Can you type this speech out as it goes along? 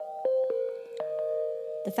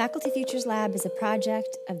The Faculty Futures Lab is a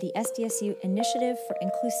project of the SDSU Initiative for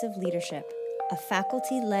Inclusive Leadership, a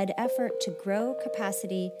faculty-led effort to grow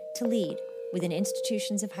capacity to lead within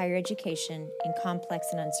institutions of higher education in complex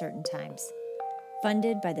and uncertain times.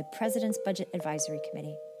 Funded by the President's Budget Advisory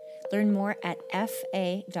Committee. Learn more at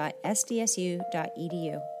fa.sdsu.edu.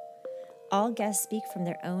 All guests speak from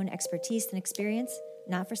their own expertise and experience,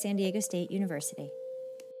 not for San Diego State University.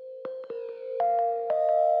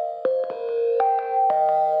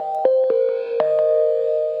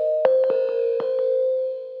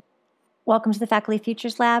 Welcome to the Faculty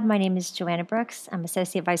Futures Lab. My name is Joanna Brooks. I'm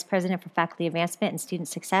Associate Vice President for Faculty Advancement and Student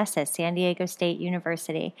Success at San Diego State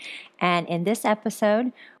University. And in this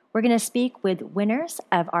episode, we're going to speak with winners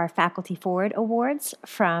of our Faculty Forward Awards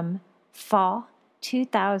from Fall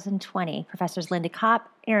 2020. Professors Linda Kopp,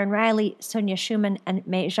 Erin Riley, Sonia Schumann, and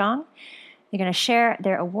Mei Zhang. They're going to share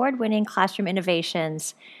their award-winning classroom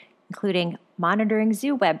innovations, including monitoring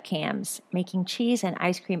zoo webcams, making cheese and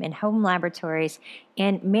ice cream in home laboratories,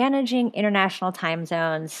 and managing international time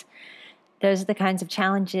zones. Those are the kinds of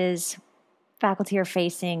challenges faculty are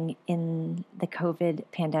facing in the COVID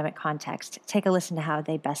pandemic context. Take a listen to how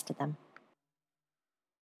they bested them.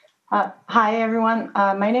 Hi, everyone.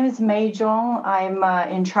 My name is Mei Zhang. I'm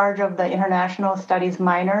in charge of the International Studies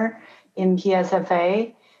minor in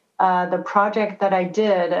PSFA. The project that I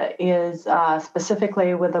did is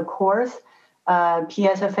specifically with a course,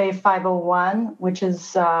 PSFA 501, which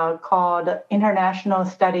is called International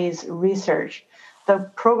Studies Research.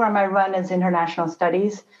 The program I run is International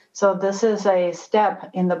Studies. So this is a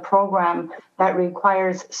step in the program that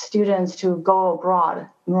requires students to go abroad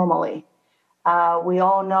normally. We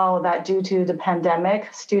all know that due to the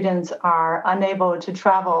pandemic, students are unable to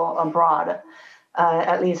travel abroad,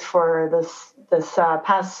 at least for this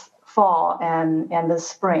past fall and this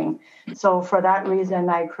spring. So for that reason,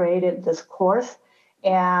 I created this course.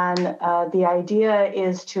 And the idea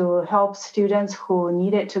is to help students who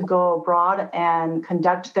needed to go abroad and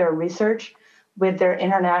conduct their research with their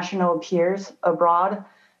international peers abroad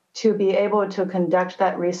to be able to conduct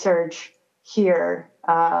that research here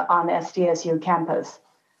on SDSU campus.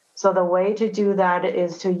 So the way to do that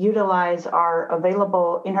is to utilize our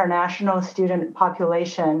available international student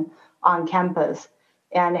population on campus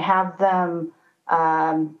and have them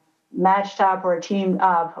matched up or teamed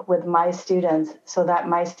up with my students so that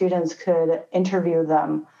my students could interview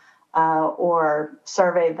them or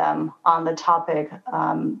survey them on the topic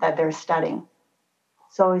that they're studying.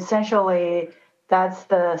 So essentially, that's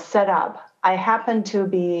the setup. I happen to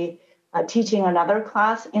be teaching another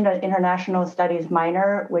class in an International Studies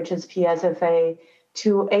minor, which is PSFA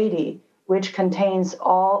 280, which contains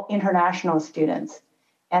all international students.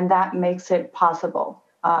 And that makes it possible.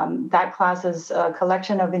 That class is a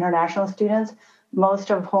collection of international students,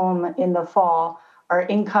 most of whom in the fall are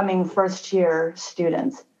incoming first-year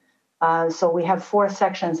students. So we have 4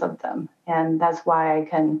 sections of them, and that's why I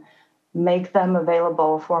can make them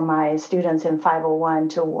available for my students in 501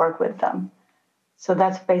 to work with them. So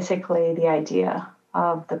that's basically the idea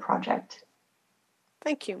of the project.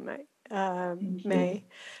 Thank you, Mei. Mei.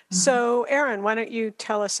 So, Erin, why don't you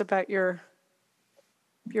tell us about your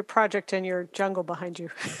project and your jungle behind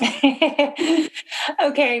you?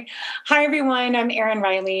 Okay. Hi, everyone. I'm Erin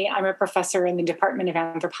Riley. I'm a professor in the Department of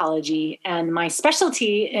Anthropology, and my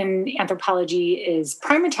specialty in anthropology is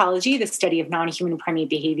primatology, the study of non-human primate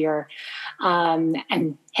behavior,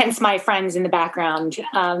 and hence my friends in the background.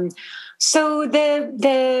 So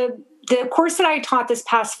the course that I taught this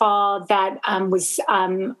past fall that I was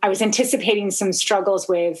anticipating some struggles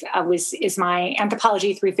with is my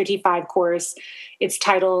Anthropology 355 course. It's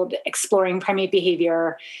titled Exploring Primate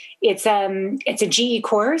Behavior. It's a GE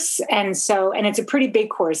course, and it's a pretty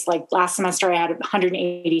big course. Like last semester, I had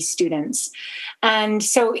 180 students, and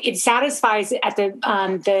so it satisfies the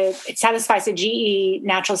GE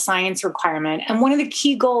natural science requirement. And one of the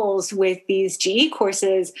key goals with these GE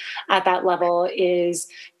courses at that level is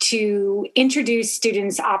to introduce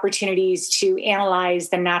students opportunities to analyze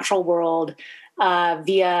the natural world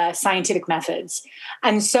via scientific methods.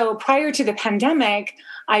 And so prior to the pandemic,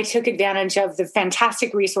 I took advantage of the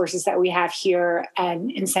fantastic resources that we have here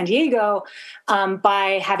in San Diego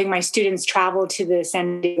by having my students travel to the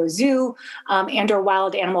San Diego Zoo and or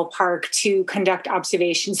Wild Animal Park to conduct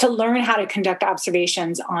observations, to learn how to conduct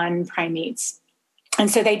observations on primates. And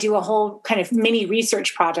so they do a whole kind of mini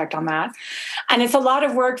research project on that. And it's a lot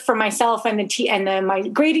of work for myself and my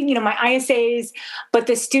grading, my ISAs, but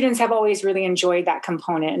the students have always really enjoyed that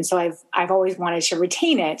component. And so I've always wanted to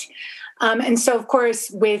retain it. And so, of course,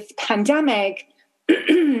 with pandemic,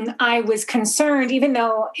 I was concerned, even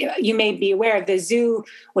though you may be aware the zoo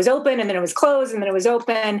was open and then it was closed and then it was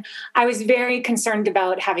open, I was very concerned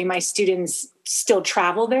about having my students still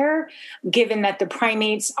travel there, given that the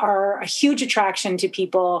primates are a huge attraction to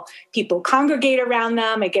people. People congregate around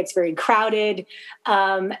them. It gets very crowded.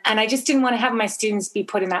 And I just didn't want to have my students be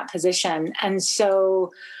put in that position. And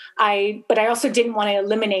so but I also didn't want to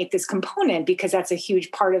eliminate this component because that's a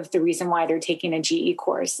huge part of the reason why they're taking a GE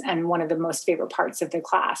course and one of the most favorite parts of the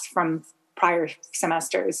class from prior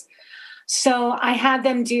semesters. So I had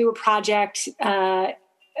them do a project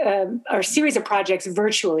or a series of projects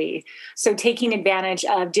virtually. So taking advantage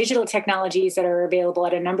of digital technologies that are available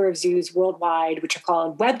at a number of zoos worldwide, which are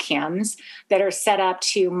called webcams, that are set up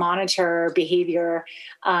to monitor behavior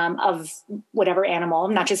of whatever animal,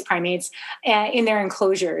 not just primates, in their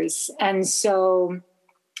enclosures. And so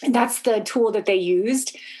that's the tool that they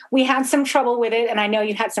used. We had some trouble with it, and I know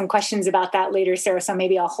you had some questions about that later, Sarah, so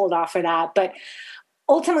maybe I'll hold off for that. But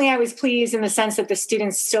ultimately, I was pleased in the sense that the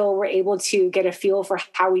students still were able to get a feel for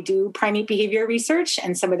how we do primate behavior research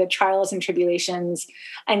and some of the trials and tribulations,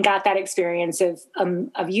 and got that experience of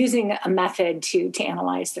using a method to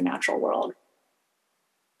analyze the natural world.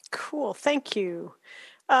 Cool, thank you.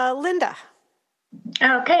 Linda.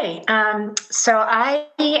 Okay, so I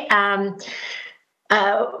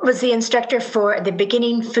was the instructor for the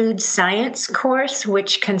Beginning Food Science course,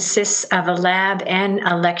 which consists of a lab and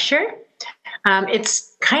a lecture.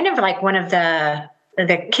 It's kind of like one of the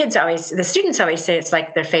students always say it's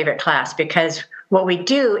like their favorite class, because what we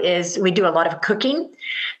do is we do a lot of cooking.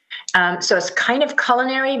 So it's kind of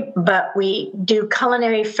culinary, but we do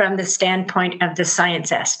culinary from the standpoint of the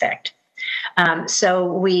science aspect. So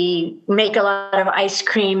we make a lot of ice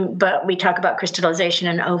cream, but we talk about crystallization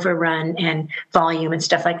and overrun and volume and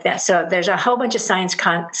stuff like that. So there's a whole bunch of science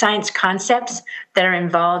concepts that are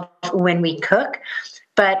involved when we cook.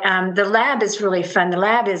 But the lab is really fun. The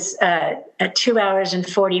lab is 2 hours and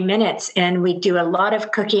 40 minutes, and we do a lot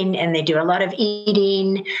of cooking, and they do a lot of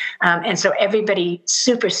eating. And so everybody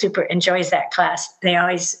super, super enjoys that class. They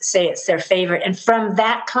always say it's their favorite. And from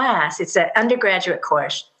that class, it's an undergraduate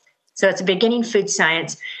course. So it's a beginning food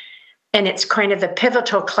science, and it's kind of the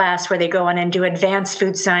pivotal class where they go on and do advanced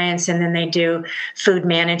food science, and then they do food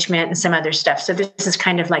management and some other stuff. So this is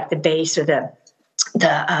kind of like the base or the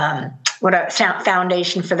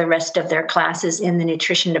foundation for the rest of their classes in the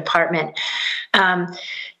nutrition department.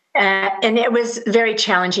 And it was very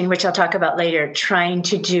challenging, which I'll talk about later, trying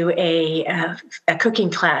to do a cooking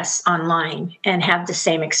class online and have the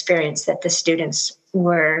same experience that the students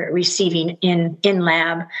were receiving in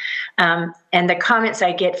lab. And the comments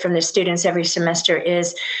I get from the students every semester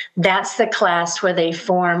is that's the class where they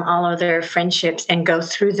form all of their friendships and go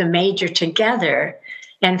through the major together.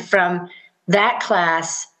 And from that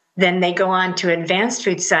class, then they go on to advanced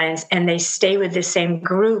food science and they stay with the same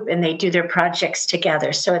group and they do their projects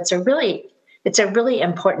together. So it's a really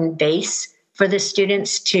important base for the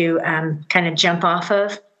students to kind of jump off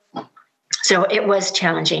of. So it was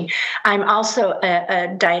challenging. I'm also a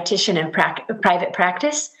dietitian in private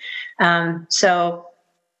practice. So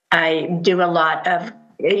I do a lot of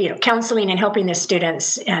counseling and helping the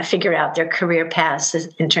students figure out their career paths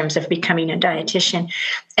in terms of becoming a dietitian.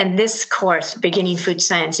 And this course, Beginning Food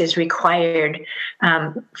Science, is required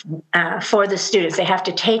for the students. They have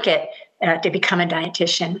to take it to become a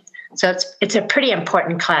dietitian. So it's a pretty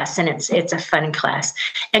important class, and it's a fun class.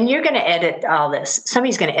 And you're going to edit all this.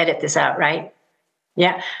 Somebody's going to edit this out, right?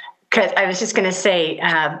 Yeah. Because I was just going to say,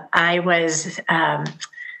 I was...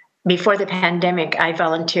 before the pandemic, I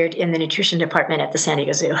volunteered in the nutrition department at the San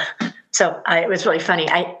Diego Zoo. So it was really funny.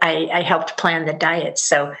 I helped plan the diets.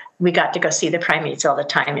 So we got to go see the primates all the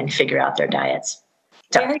time and figure out their diets.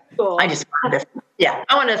 So very cool. I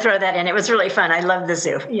wanted to throw that in. It was really fun. I love the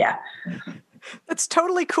zoo. Yeah. That's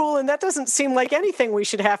totally cool. And that doesn't seem like anything we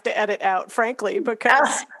should have to edit out, frankly,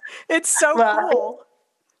 because it's so cool.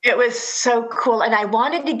 It was so cool. And I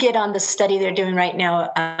wanted to get on the study they're doing right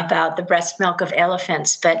now about the breast milk of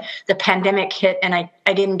elephants, but the pandemic hit and I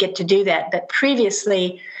didn't get to do that. But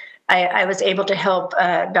previously, I was able to help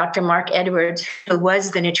Dr. Mark Edwards, who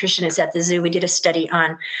was the nutritionist at the zoo. We did a study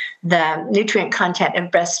on the nutrient content of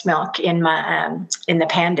breast milk in the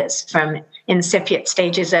pandas from incipient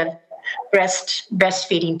stages of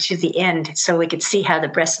breastfeeding to the end, so we could see how the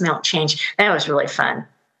breast milk changed. That was really fun.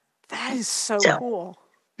 That is so cool.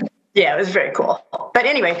 Yeah, it was very cool. But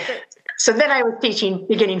anyway, so then I was teaching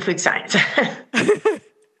beginning food science.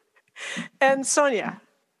 And Sonia?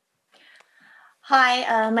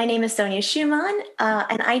 Hi, my name is Sonia Schumann,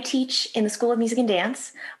 and I teach in the School of Music and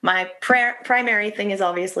Dance. My primary thing is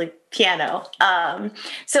obviously piano.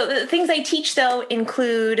 So the things I teach, though,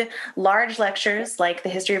 include large lectures like the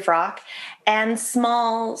history of rock and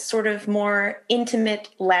small, sort of more intimate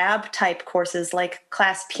lab type courses like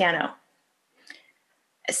class piano.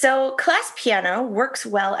 So class piano works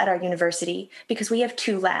well at our university because we have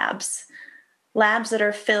two labs that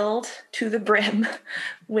are filled to the brim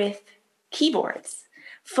with keyboards,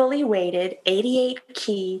 fully weighted 88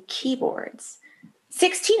 key keyboards,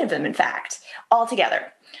 16 of them, in fact, all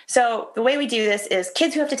together. So the way we do this is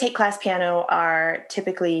kids who have to take class piano are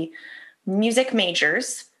typically music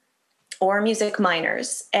majors or music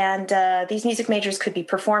minors. And these music majors could be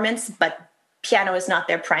performance, but piano is not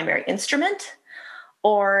their primary instrument.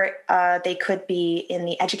 Or they could be in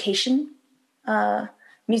the education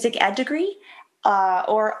music ed degree,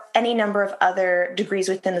 or any number of other degrees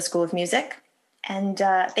within the School of Music. And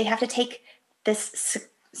they have to take this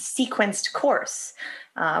sequenced course.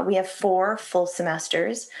 We have 4 full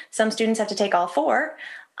semesters. Some students have to take all 4,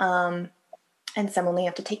 and some only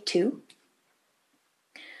have to take 2.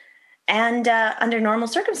 And under normal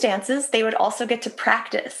circumstances, they would also get to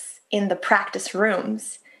practice in the practice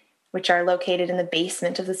rooms, which are located in the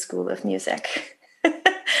basement of the School of Music.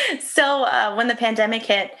 So when the pandemic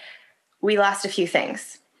hit, we lost a few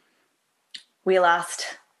things. We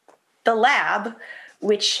lost the lab,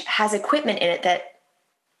 which has equipment in it that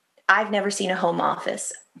I've never seen a home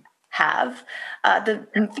office have. The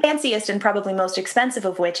fanciest and probably most expensive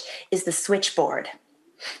of which is the switchboard.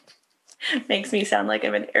 Makes me sound like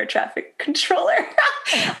I'm an air traffic controller.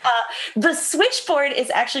 The switchboard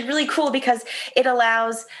is actually really cool because it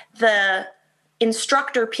allows the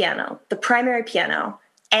instructor piano, the primary piano,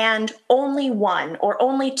 and only one or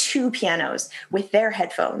only 2 pianos with their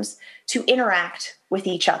headphones to interact with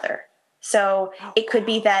each other. So it could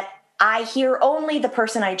be that I hear only the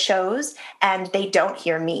person I chose and they don't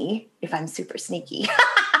hear me if I'm super sneaky.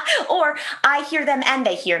 Or I hear them and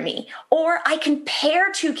they hear me. Or I can pair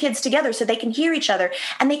 2 kids together so they can hear each other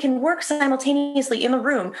and they can work simultaneously in the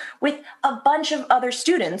room with a bunch of other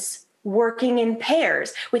students working in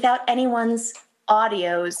pairs without anyone's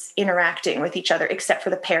audios interacting with each other except for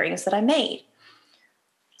the pairings that I made.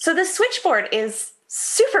 So the switchboard is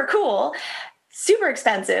super cool, super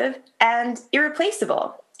expensive, and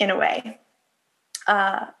irreplaceable in a way.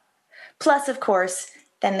 Plus, of course,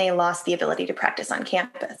 then they lost the ability to practice on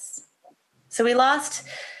campus. So we lost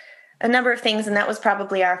a number of things, and that was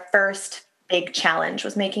probably our first big challenge,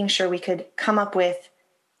 was making sure we could come up with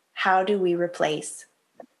how do we replace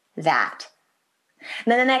that.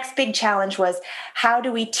 And then the next big challenge was how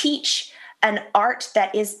do we teach an art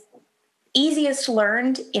that is easiest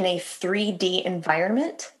learned in a 3D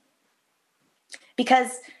environment?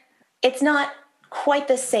 Because it's not quite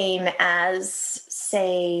the same as,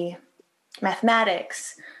 say,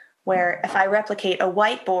 mathematics, where if I replicate a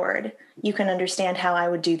whiteboard, you can understand how I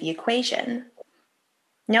would do the equation.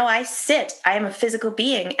 No, I am a physical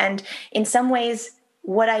being, and in some ways,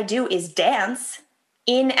 what I do is dance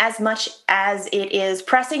in as much as it is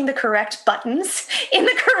pressing the correct buttons in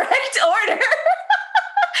the correct order.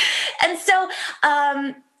 And so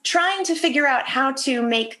trying to figure out how to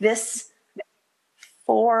make this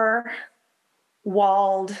 4-walled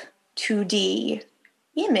 2D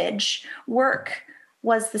image work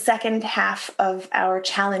was the second half of our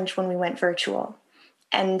challenge when we went virtual.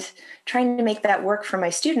 And trying to make that work for my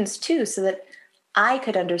students too, so that I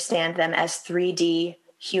could understand them as 3D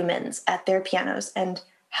humans at their pianos and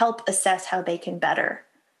help assess how they can better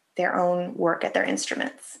their own work at their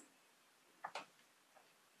instruments.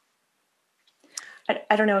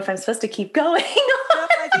 I don't know if I'm supposed to keep going. No,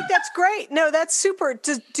 I think that's great. No, that's super.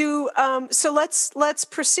 So let's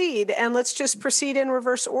proceed, and let's just proceed in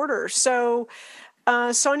reverse order. So,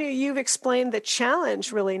 Sonia, you've explained the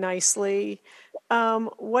challenge really nicely.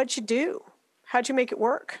 What'd you do? How'd you make it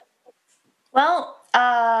work? Well,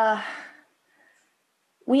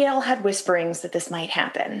 we all had whisperings that this might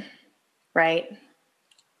happen, right?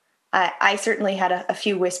 I certainly had a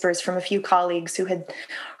few whispers from a few colleagues who had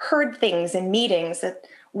heard things in meetings that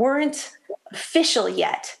weren't official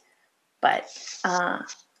yet, but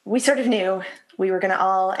we sort of knew we were going to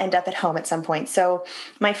all end up at home at some point. So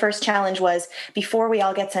my first challenge was, before we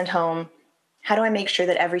all get sent home, how do I make sure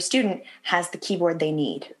that every student has the keyboard they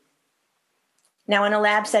need? Now, in a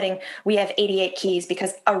lab setting, we have 88 keys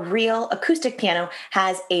because a real acoustic piano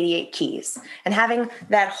has 88 keys. And having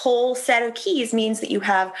that whole set of keys means that you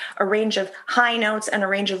have a range of high notes and a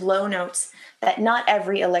range of low notes that not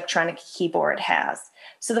every electronic keyboard has.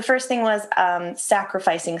 So the first thing was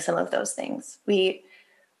sacrificing some of those things. We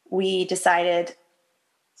we decided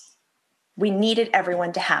we needed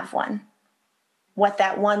everyone to have one. What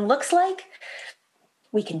that one looks like,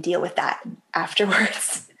 we can deal with that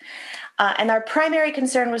afterwards. And our primary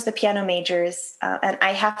concern was the piano majors. And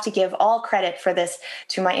I have to give all credit for this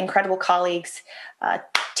to my incredible colleagues,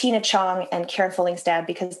 Tina Chong and Karen Fullingstad,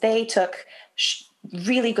 because they took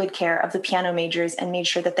really good care of the piano majors and made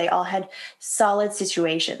sure that they all had solid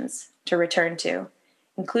situations to return to,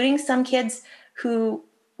 including some kids who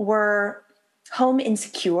were home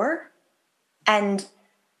insecure. And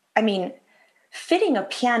I mean, fitting a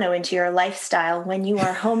piano into your lifestyle when you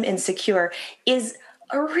are home insecure is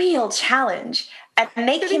a real challenge. And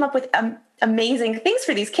they came up with amazing things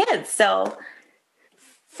for these kids. So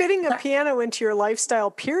fitting a piano into your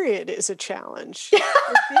lifestyle, period, is a challenge.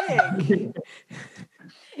 Big.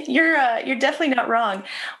 You're definitely not wrong.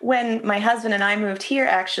 When my husband and I moved here,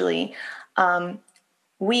 actually,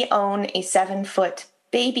 we own a 7-foot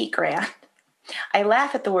baby grand. I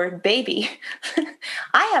laugh at the word baby.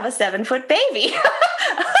 I have a 7-foot baby.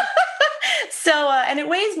 So, and it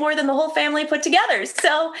weighs more than the whole family put together.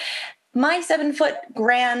 So my 7-foot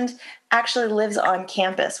grand actually lives on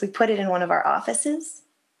campus. We put it in one of our offices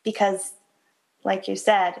because, like you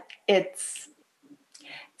said, it's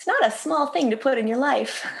not a small thing to put in your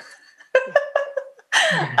life.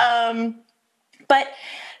 But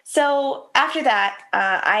so after that,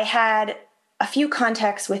 I had a few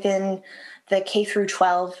contacts within the K through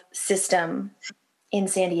 12 system in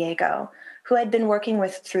San Diego who had been working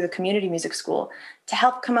with through the community music school to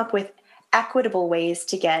help come up with equitable ways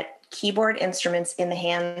to get keyboard instruments in the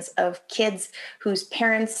hands of kids whose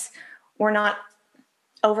parents were not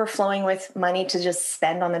overflowing with money to just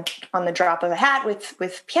spend on the drop of a hat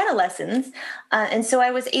with piano lessons. And so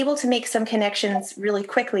I was able to make some connections really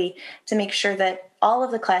quickly to make sure that all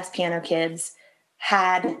of the class piano kids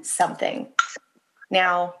had something.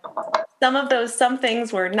 Now, some of those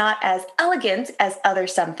somethings were not as elegant as other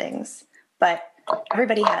somethings, but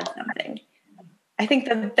everybody had something. I think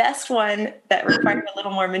the best one that required a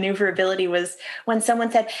little more maneuverability was when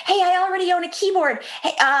someone said, "Hey, I already own a keyboard.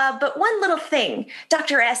 Hey, but one little thing,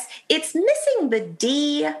 Dr. S, it's missing the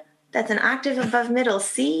D that's an octave above middle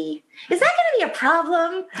C. Is that going to be a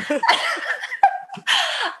problem?"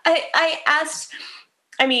 I asked,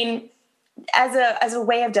 I mean, as a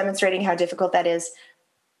way of demonstrating how difficult that is,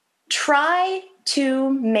 try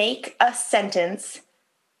to make a sentence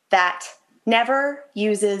that never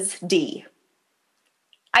uses D.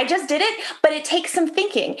 I just did it, but it takes some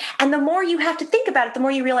thinking. And the more you have to think about it, the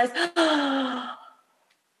more you realize,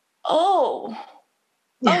 oh,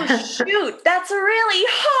 shoot, that's really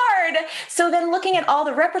hard. So then looking at all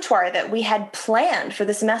the repertoire that we had planned for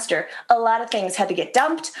the semester, a lot of things had to get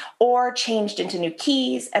dumped or changed into new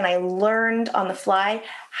keys. And I learned on the fly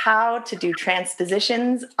how to do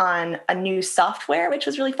transpositions on a new software, which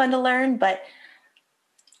was really fun to learn. But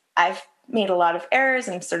I've made a lot of errors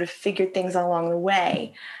and sort of figured things along the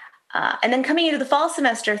way. And then coming into the fall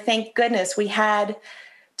semester, thank goodness we had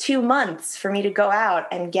 2 months for me to go out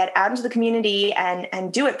and get out into the community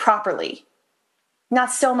and do it properly. Not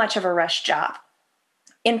so much of a rush job.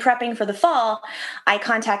 In prepping for the fall, I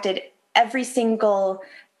contacted every single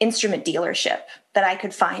instrument dealership that I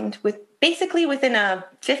could find basically within a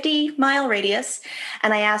 50-mile radius.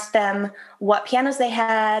 And I asked them what pianos they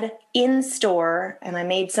had in store. And I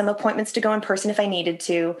made some appointments to go in person if I needed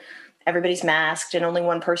to. Everybody's masked and only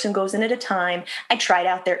one person goes in at a time. I tried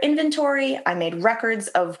out their inventory. I made records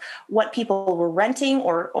of what people were renting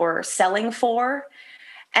or selling for.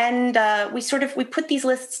 And we put these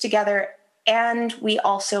lists together, and we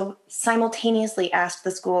also simultaneously asked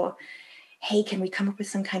the school, "Hey, can we come up with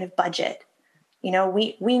some kind of budget? You know,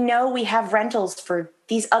 we know we have rentals for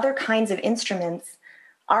these other kinds of instruments.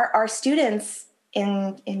 Our students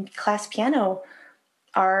in class piano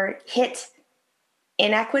are hit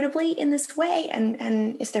inequitably in this way,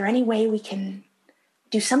 and is there any way we can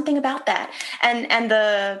do something about that?" And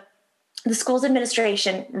the school's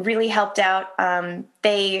administration really helped out.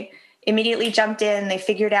 They immediately jumped in. They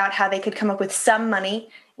figured out how they could come up with some money.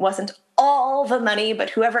 It wasn't all the money, but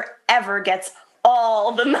whoever ever gets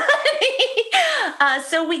all the money.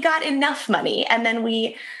 So we got enough money, and then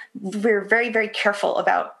we're very, very careful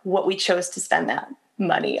about what we chose to spend that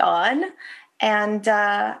money on. And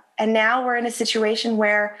now we're in a situation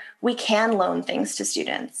where we can loan things to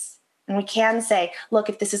students, and we can say, "Look,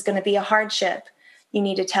 if this is going to be a hardship, you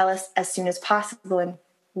need to tell us as soon as possible." And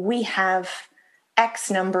we have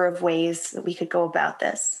X number of ways that we could go about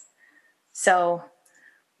this. So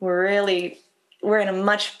we're in a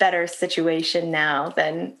much better situation now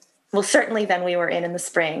than we were in the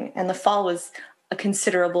spring. And the fall was a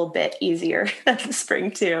considerable bit easier at the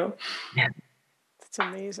spring too. Yeah. That's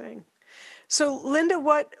amazing. So Linda,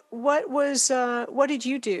 what did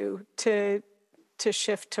you do to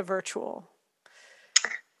shift to virtual?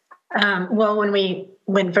 Well, when we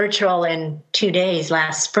went virtual in 2 days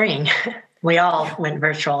last spring, we all went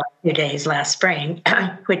virtual in 2 days last spring,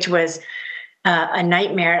 which was a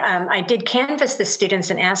nightmare. I did canvass the students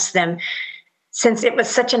and ask them, since it was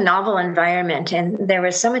such a novel environment and there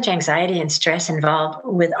was so much anxiety and stress involved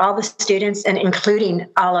with all the students and including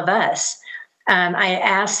all of us, I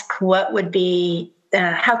asked what would be,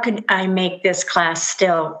 how could I make this class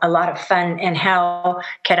still a lot of fun, and how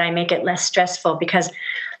could I make it less stressful? Because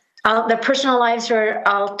the personal lives were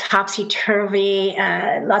all topsy-turvy.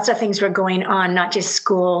 Lots of things were going on, not just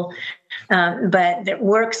school, but the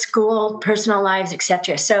work, school, personal lives,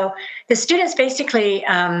 etc. So the students basically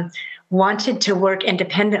wanted to work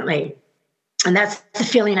independently. And that's the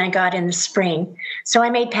feeling I got in the spring. So I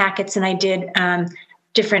made packets and I did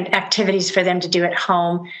different activities for them to do at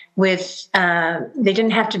home with, they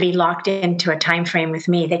didn't have to be locked into a time frame with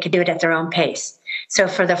me. They could do it at their own pace. So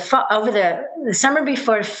for the over the summer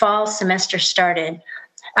before fall semester started,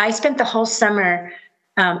 I spent the whole summer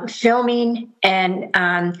filming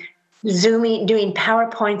and Zooming, doing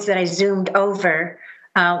PowerPoints that I zoomed over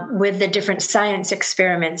with the different science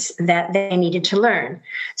experiments that they needed to learn.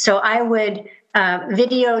 So I would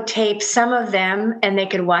videotape some of them and they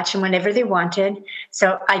could watch them whenever they wanted.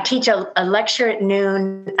 So I teach a lecture at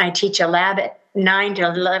noon. I teach a lab at 9 to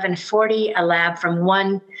 11:40, a lab from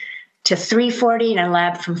 1 to 3:40, and a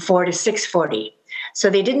lab from 4 to 6:40. So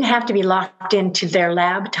they didn't have to be locked into their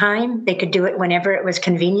lab time. They could do it whenever it was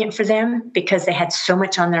convenient for them because they had so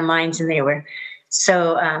much on their minds and they were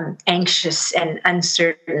so anxious and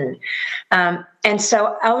uncertain. And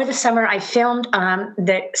so over the summer, I filmed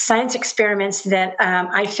the science experiments that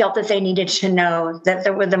I felt that they needed to know,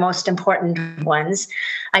 that were the most important ones.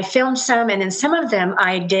 I filmed some, and then some of them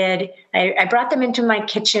I brought them into my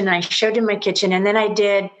kitchen, I showed them my kitchen, and then I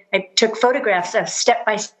took photographs of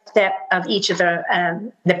step-by-step of each of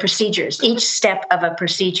the procedures, each step of a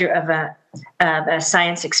procedure of a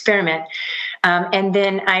science experiment. And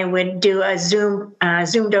then I would do a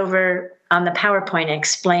zoomed over on the PowerPoint and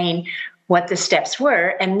explain what the steps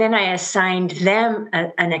were. And then I assigned them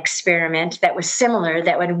an experiment that was similar,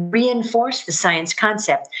 that would reinforce the science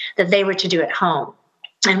concept that they were to do at home.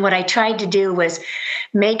 And what I tried to do was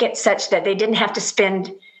make it such that they didn't have to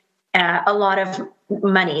spend a lot of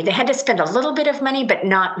money. They had to spend a little bit of money, but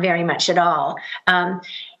not very much at all.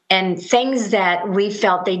 And things that we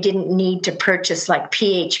felt they didn't need to purchase, like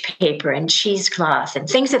pH paper and cheesecloth and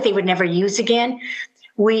things that they would never use again.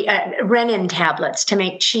 We Renin tablets to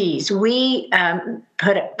make cheese. We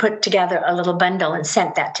put together a little bundle and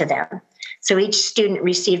sent that to them. So each student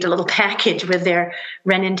received a little package with their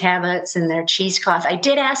Renin tablets and their cheesecloth. I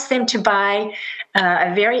did ask them to buy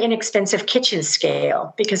a very inexpensive kitchen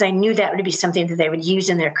scale because I knew that would be something that they would use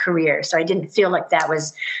in their career. So I didn't feel like that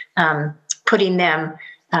was putting them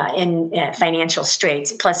in financial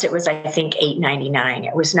straits. Plus, it was, I think, $8.99.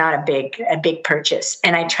 It was not a big purchase.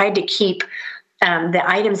 And I tried to keep the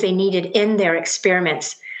items they needed in their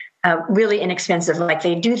experiments really inexpensive. Like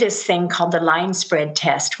they do this thing called the line spread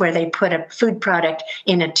test, where they put a food product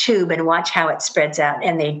in a tube and watch how it spreads out,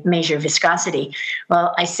 and they measure viscosity.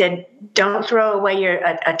 Well, I said, don't throw away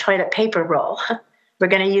a toilet paper roll. We're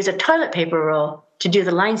going to use a toilet paper roll to do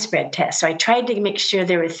the line spread test. So I tried to make sure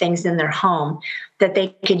there were things in their home that they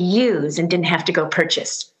could use and didn't have to go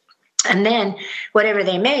purchase. And then whatever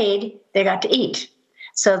they made, they got to eat.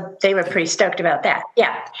 So they were pretty stoked about that.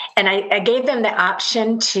 Yeah. And I gave them the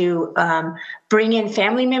option to bring in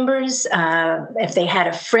family members. If they had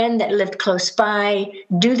a friend that lived close by,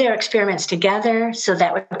 do their experiments together. So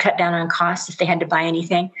that would cut down on costs if they had to buy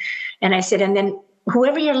anything. And I said, and then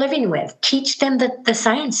whoever you're living with, teach them the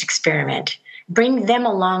science experiment. Bring them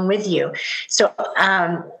along with you. So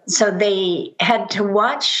they had to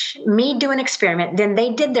watch me do an experiment. Then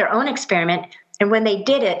they did their own experiment. And when they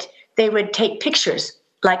did it, they would take pictures,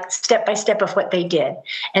 like step by step of what they did.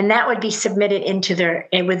 And that would be submitted into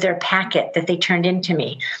with their packet that they turned into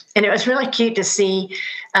me. And it was really cute to see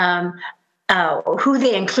who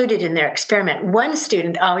they included in their experiment. One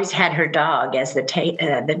student always had her dog as the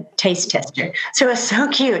taste tester. So it was so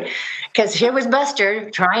cute because here was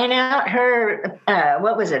Buster trying out her,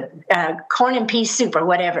 corn and pea soup or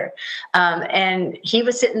whatever. And he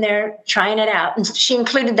was sitting there trying it out. And she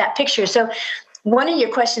included that picture. So one of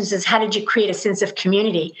your questions is, how did you create a sense of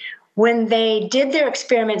community? When they did their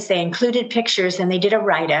experiments, they included pictures and they did a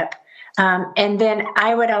write-up. And then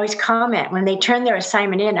I would always comment when they turned their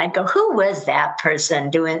assignment in. I'd go, who was that person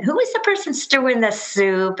doing? Who was the person stewing the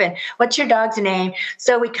soup? And what's your dog's name?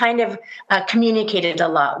 So we kind of communicated a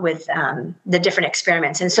lot with the different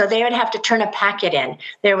experiments. And so they would have to turn a packet in.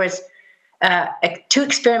 There was 2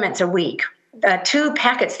 experiments a week, 2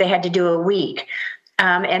 packets they had to do a week.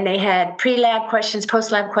 And they had pre-lab questions,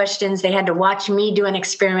 post-lab questions. They had to watch me do an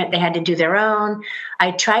experiment. They had to do their own. I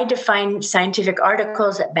tried to find scientific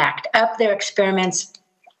articles that backed up their experiments.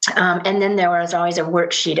 And then there was always a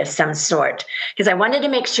worksheet of some sort, because I wanted to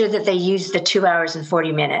make sure that they used the 2 hours and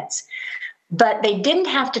 40 minutes. But they didn't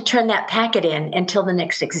have to turn that packet in until the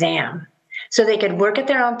next exam. So they could work at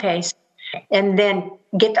their own pace and then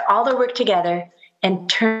get all their work together and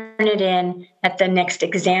turn it in at the next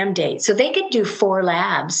exam date. So they could do 4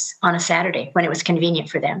 labs on a Saturday when it was convenient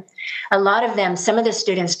for them. A lot of them, some of the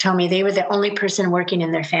students told me they were the only person working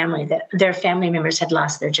in their family, that their family members had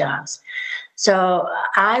lost their jobs. So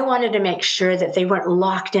I wanted to make sure that they weren't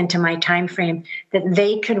locked into my time frame, that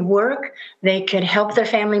they could work, they could help their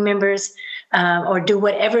family members, or do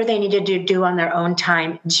whatever they needed to do on their own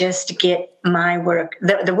time, just to get my work,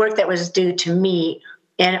 the work that was due to me,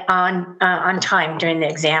 and on time during the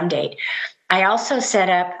exam date. I also set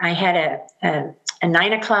up, I had a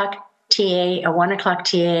 9 o'clock TA, a 1 o'clock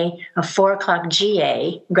TA, a 4 o'clock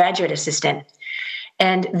GA, graduate assistant,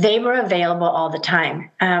 and they were available all the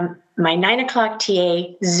time. My 9 o'clock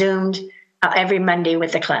TA Zoomed every Monday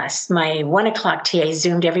with the class. My 1 o'clock TA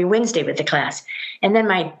Zoomed every Wednesday with the class. And then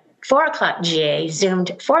my 4 o'clock GA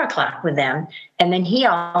Zoomed 4 o'clock with them. And then he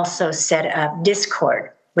also set up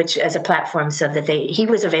Discord, which as a platform, so that he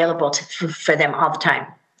was available for them all the time.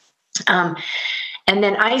 And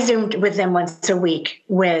then I Zoomed with them once a week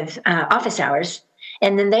with office hours.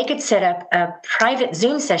 And then they could set up a private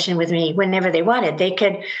Zoom session with me whenever they wanted. They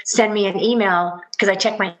could send me an email, because I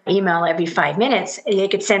check my email every 5 minutes. They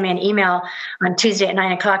could send me an email on Tuesday at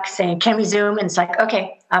 9 o'clock saying, can we Zoom? And it's like,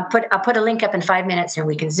 okay, I'll put a link up in 5 minutes and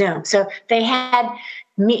we can Zoom. So they had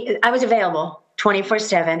me, I was available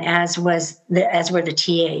 24/7, as were the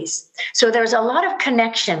TAs. So there was a lot of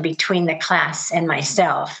connection between the class and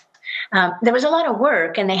myself. There was a lot of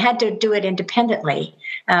work, and they had to do it independently.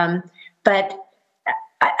 But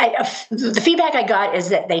the feedback I got is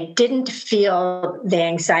that they didn't feel the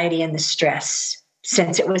anxiety and the stress,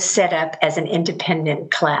 since it was set up as an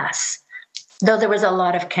independent class, though there was a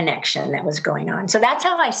lot of connection that was going on. So that's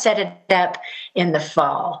how I set it up in the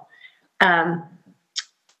fall. I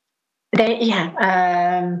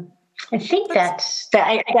think that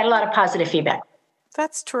I got a lot of positive feedback.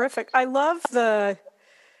 That's terrific. I love the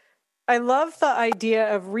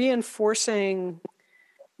idea of reinforcing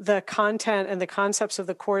the content and the concepts of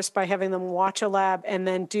the course by having them watch a lab and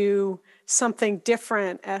then do something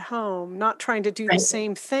different at home, not trying to do the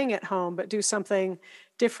same thing at home, but do something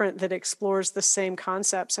different that explores the same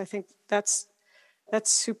concepts. I think that's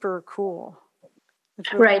super cool.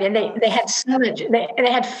 Really right. And they had so much,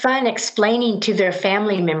 they had fun explaining to their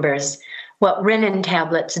family members what renin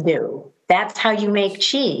tablets do. That's how you make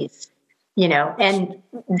cheese, and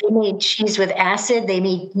they made cheese with acid. They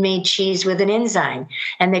made cheese with an enzyme,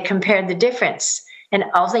 and they compared the difference. And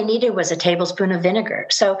all they needed was a tablespoon of vinegar.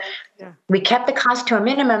 So we kept the cost to a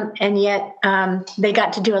minimum, and yet they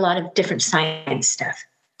got to do a lot of different science stuff.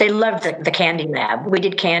 They loved the candy lab. We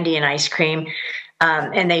did candy and ice cream,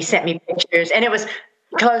 and they sent me pictures. And it was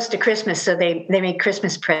close to Christmas, so they made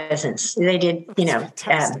Christmas presents. They did,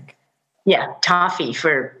 toffee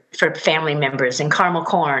for family members and caramel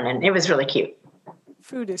corn, and it was really cute.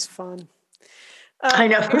 Food is fun. I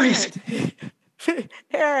know. Food is.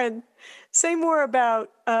 Erin, say more about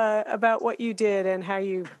what you did and how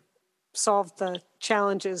you solved the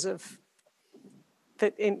challenges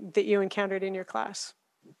that you encountered in your class.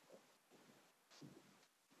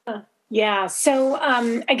 Yeah. So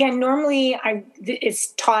again, normally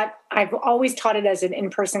I've always taught it as an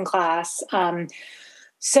in-person class.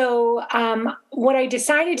 So what I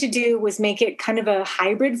decided to do was make it kind of a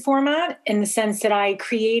hybrid format, in the sense that I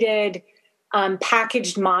created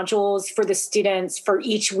packaged modules for the students for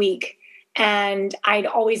each week. And I'd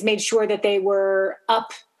always made sure that they were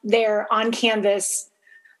up there on Canvas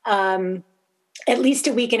at least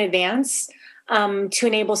a week in advance to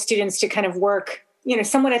enable students to kind of work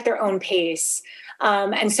somewhat at their own pace.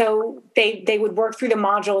 And so they would work through the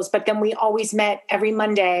modules, but then we always met every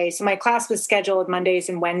Monday. So my class was scheduled Mondays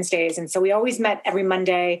and Wednesdays. And so we always met every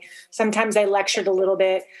Monday. Sometimes I lectured a little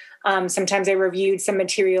bit. Sometimes I reviewed some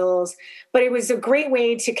materials, but it was a great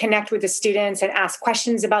way to connect with the students and ask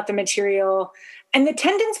questions about the material. And the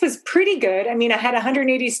attendance was pretty good. I mean, I had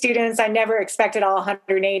 180 students. I never expected all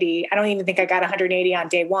 180. I don't even think I got 180 on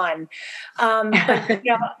day one.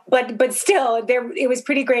 But still, it was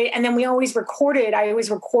pretty great. And then I always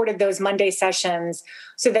recorded those Monday sessions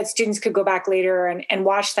so that students could go back later and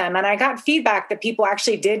watch them. And I got feedback that people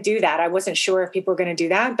actually did do that. I wasn't sure if people were going to do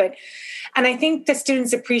that, and I think the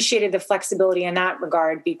students appreciated the flexibility in that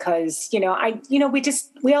regard because, we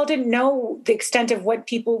all didn't know the extent of what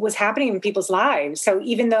was happening in people's lives. So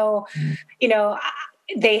even though,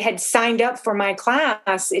 they had signed up for my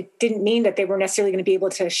class, it didn't mean that they were necessarily going to be able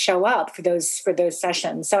to show up for those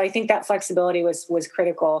sessions. So I think that flexibility was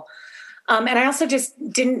critical. And I also just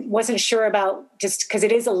wasn't sure about, just because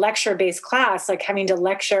it is a lecture-based class, like having to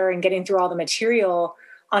lecture and getting through all the material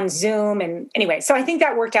on Zoom. And anyway, so I think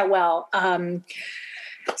that worked out well. And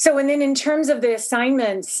then in terms of the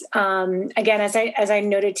assignments, again, as I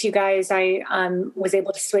noted to you guys, I was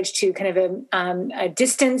able to switch to kind of a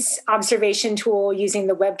distance observation tool using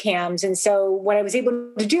the webcams. And so what I was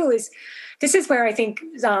able to do this is where I think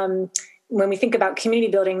when we think about community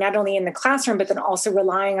building, not only in the classroom, but then also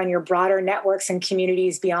relying on your broader networks and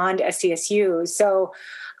communities beyond SDSU. So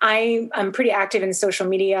I'm pretty active in social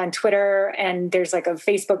media on Twitter, and there's like a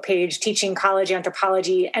Facebook page, Teaching College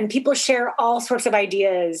Anthropology, and people share all sorts of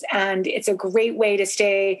ideas. And it's a great way to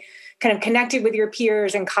stay kind of connected with your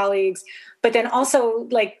peers and colleagues, but then also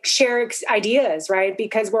like share ideas, right?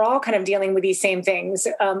 Because we're all kind of dealing with these same things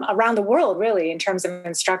around the world, really, in terms of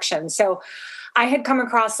instruction. So I had come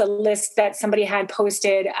across a list that somebody had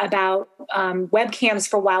posted about webcams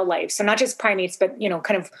for wildlife. So not just primates, but,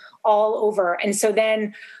 kind of all over. And so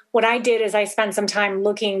then what I did is I spent some time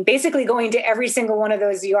basically going to every single one of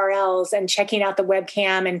those URLs and checking out the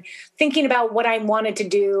webcam and thinking about what I wanted to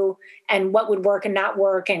do and what would work and not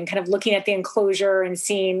work, and kind of looking at the enclosure and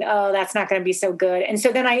seeing, oh, that's not going to be so good. And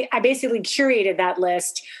so then I basically curated that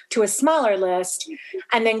list to a smaller list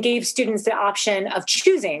and then gave students the option of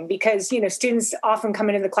choosing, because, students often come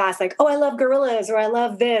into the class like, oh, I love gorillas, or I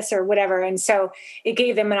love this or whatever. And so it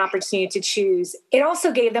gave them an opportunity to choose. It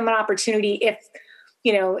also gave them an opportunity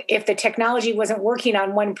if the technology wasn't working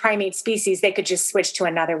on one primate species, they could just switch to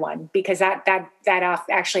another one, because that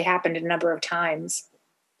actually happened a number of times.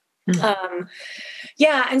 Mm-hmm.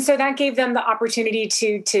 And so that gave them the opportunity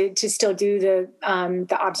to still do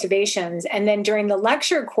the observations. And then during the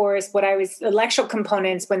lecture course, the lecture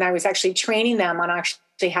components, when I was actually training them on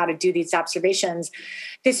actually how to do these observations,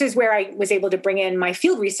 this is where I was able to bring in my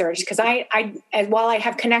field research, because while I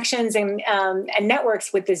have connections and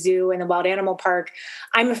networks with the zoo and the wild animal park,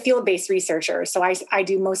 I'm a field-based researcher. So I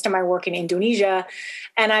do most of my work in Indonesia,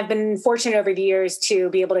 and I've been fortunate over the years to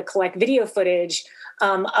be able to collect video footage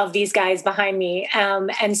of these guys behind me.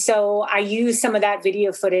 And so I use some of that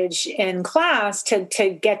video footage in class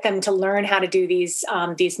to get them to learn how to do these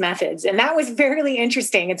methods. And that was very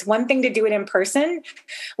interesting. It's one thing to do it in person,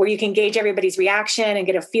 where you can gauge everybody's reaction and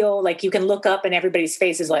get a feel, like you can look up and everybody's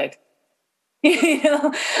face is like,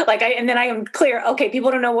 and then I am clear, okay,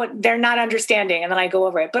 people don't know what they're not understanding. And then I go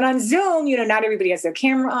over it. But on Zoom, not everybody has their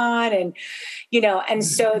camera on, and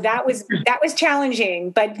so that was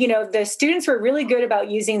challenging. But, the students were really good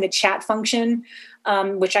about using the chat function,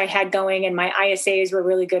 which I had going, and my ISAs were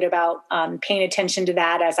really good about paying attention to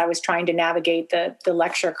that as I was trying to navigate the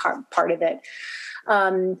lecture part of it.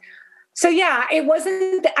 So it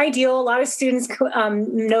wasn't ideal. A lot of students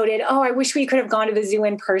noted, oh, I wish we could have gone to the zoo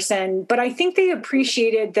in person. But I think they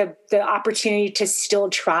appreciated the opportunity to still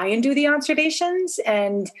try and do the observations.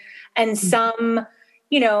 And some,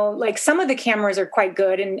 like some of the cameras are quite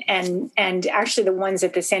good. And actually the ones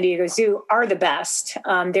at the San Diego Zoo are the best.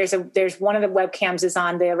 There's one of the webcams is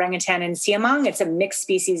on the orangutan in Siamang. It's a mixed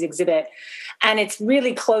species exhibit. And it's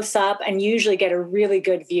really close up and usually get a really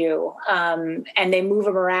good view. And they move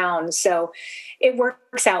them around. So it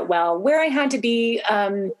works out well. Where I had to be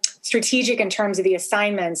strategic in terms of the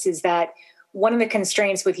assignments is that one of the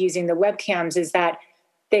constraints with using the webcams is that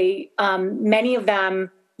many of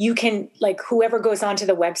them, you can, like, whoever goes onto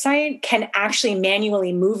the website can actually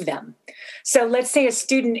manually move them. So let's say a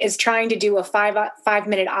student is trying to do a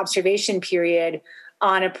 5-minute observation period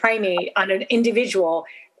on a primate, on an individual,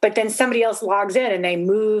 but then somebody else logs in and they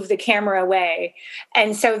move the camera away.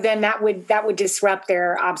 And so then that would disrupt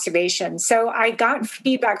their observation. So I got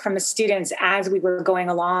feedback from the students as we were going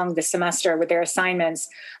along the semester with their assignments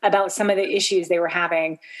about some of the issues they were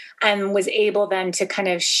having, and was able then to kind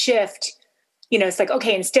of shift it's like,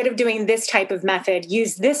 okay, instead of doing this type of method,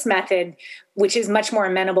 use this method, which is much more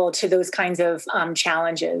amenable to those kinds of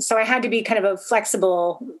challenges. So I had to be kind of a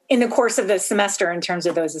flexible in the course of the semester in terms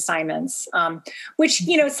of those assignments, which,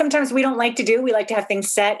 sometimes we don't like to do. We like to have things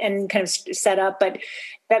set and kind of set up, but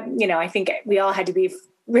that, I think we all had to be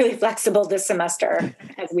really flexible this semester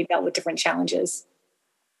as we dealt with different challenges.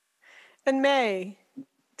 And May,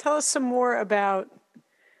 tell us some more about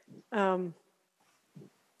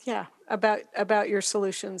about your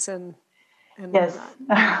solutions and yes.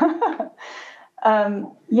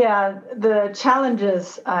 The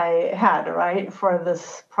challenges I had, right, for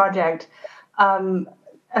this project,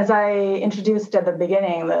 as I introduced at the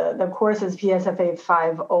beginning, the course is PSFA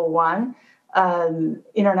 501,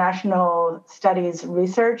 International Studies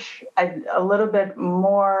Research. A little bit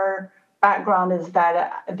more background is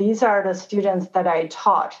that these are the students that I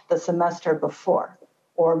taught the semester before,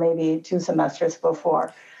 or maybe 2 semesters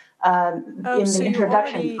before, in the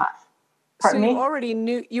introduction class. Pardon me?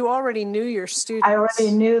 You already knew your students. I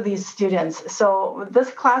already knew these students. So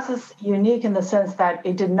this class is unique in the sense that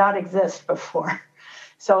it did not exist before.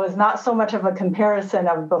 So it's not so much of a comparison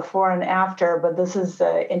of before and after, but this is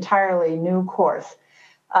an entirely new course.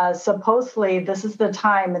 Supposedly, this is the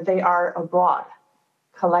time they are abroad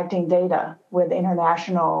collecting data with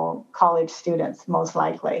international college students, most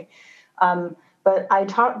likely. But I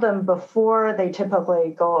taught them before they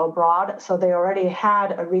typically go abroad, so they already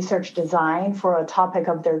had a research design for a topic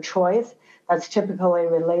of their choice that's typically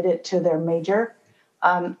related to their major.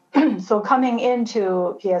 So coming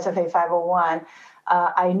into PSFA 501,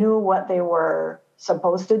 I knew what they were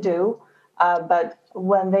supposed to do, but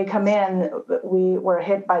when they come in, we were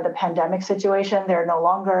hit by the pandemic situation. They're no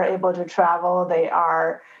longer able to travel.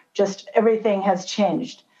 Everything has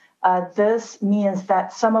changed. This means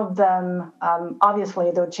that some of them,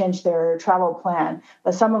 obviously, they'll change their travel plan,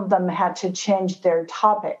 but some of them had to change their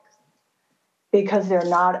topic because they're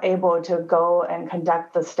not able to go and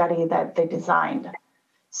conduct the study that they designed.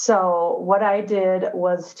 So what I did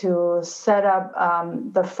was to set up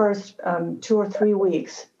the first 2 or 3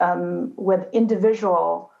 weeks with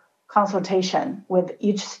individual consultation with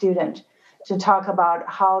each student to talk about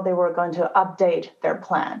how they were going to update their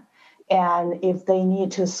plan. And if they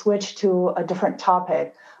need to switch to a different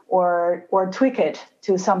topic or tweak it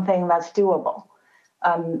to something that's doable.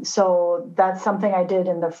 So that's something I did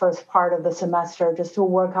in the first part of the semester, just to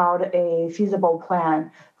work out a feasible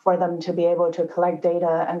plan for them to be able to collect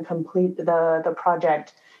data and complete the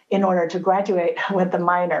project in order to graduate with the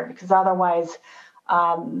minor, because otherwise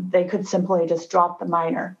they could simply just drop the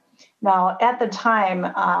minor. Now, at the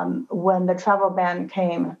time when the travel ban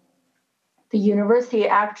came, the university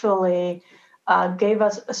actually gave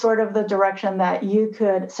us sort of the direction that you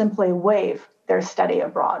could simply waive their study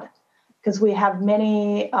abroad, because we have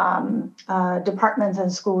many departments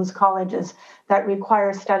and schools, colleges that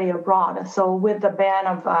require study abroad. So with the ban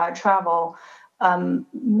of travel,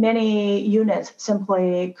 many units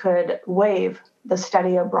simply could waive the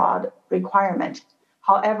study abroad requirement.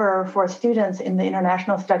 However, for students in the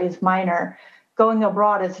international studies minor, going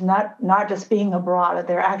abroad is not just being abroad,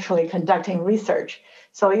 they're actually conducting research.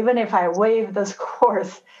 So even if I waive this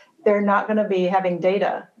course, they're not going to be having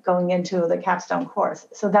data going into the capstone course.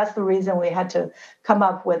 So that's the reason we had to come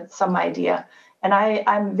up with some idea. And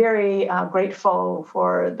I'm very grateful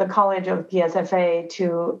for the College of PSFA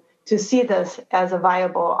to see this as a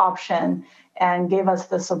viable option and gave us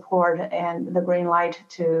the support and the green light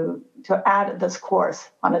to add this course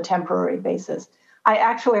on a temporary basis. I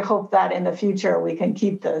actually hope that in the future we can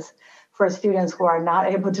keep this for students who are not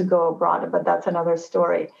able to go abroad, but that's another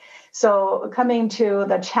story. So coming to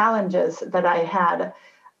the challenges that I had,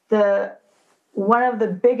 one of the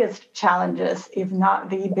biggest challenges, if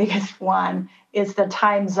not the biggest one, is the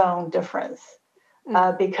time zone difference.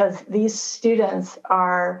 Because these students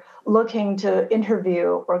are looking to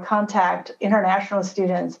interview or contact international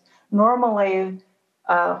students normally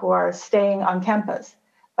who are staying on campus.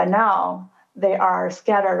 But now they are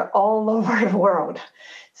scattered all over the world.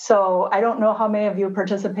 So I don't know how many of you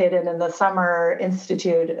participated in the Summer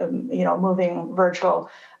Institute, moving virtual.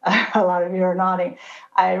 A lot of you are nodding.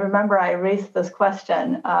 I remember I raised this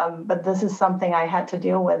question, but this is something I had to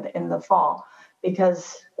deal with in the fall,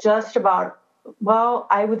 because just about,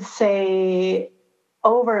 I would say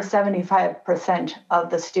over 75% of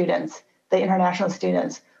the students, the international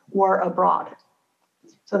students, were abroad.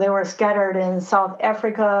 So they were scattered in South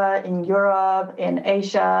Africa, in Europe, in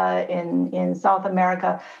Asia, in South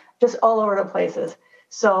America, just all over the places.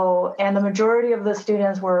 So, and the majority of the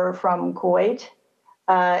students were from Kuwait.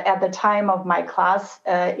 At the time of my class,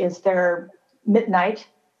 is there midnight.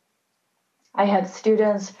 I had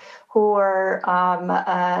students who were,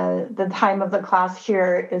 the time of the class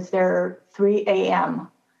here is their 3 a.m.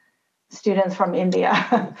 students from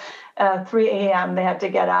India. 3 a.m. they had to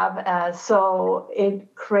get up. So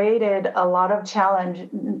it created a lot of challenge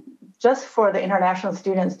just for the international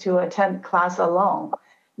students to attend class alone.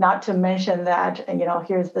 Not to mention that,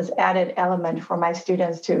 here's this added element for my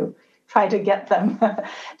students to try to get them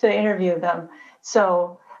to interview them.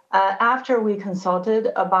 So after we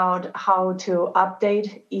consulted about how to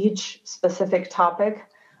update each specific topic,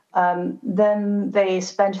 then they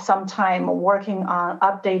spent some time working on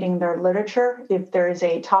updating their literature if there is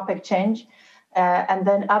a topic change, and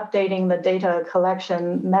then updating the data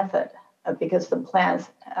collection method because the plans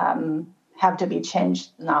have to be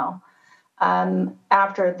changed now.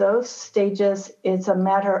 After those stages, it's a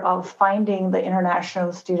matter of finding the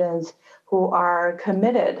international students who are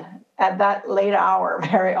committed at that late hour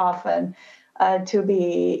very often to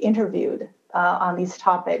be interviewed on these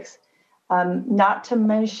topics. Not to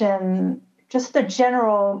mention just the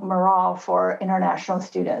general morale for international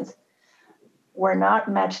students. We're not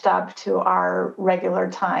matched up to our regular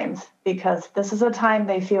times because this is a time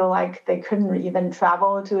they feel like they couldn't even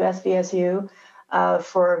travel to SVSU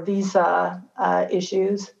for visa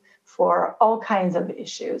issues, for all kinds of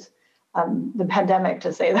issues. The pandemic,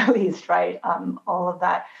 to say the least, right? All of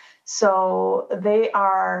that. So they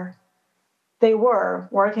were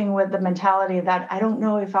working with the mentality that I don't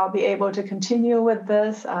know if I'll be able to continue with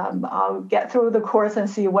this. I'll get through the course and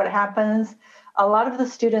see what happens. A lot of the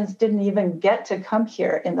students didn't even get to come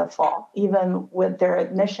here in the fall, even with their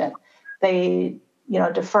admission. They,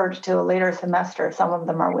 deferred to a later semester. Some of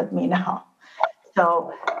them are with me now.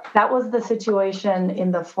 So that was the situation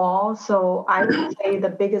in the fall. So I would say the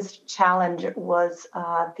biggest challenge was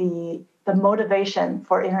the motivation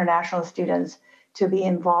for international students to be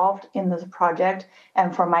involved in this project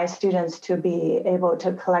and for my students to be able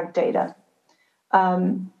to collect data.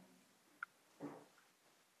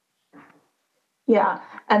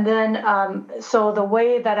 And then so the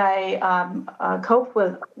way that I coped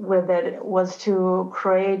with it was to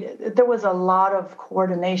create, there was a lot of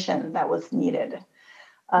coordination that was needed.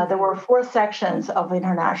 There were 4 sections of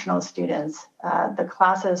international students. The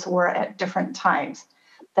classes were at different times.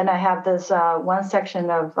 Then I have this one section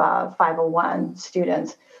of 501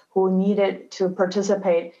 students who needed to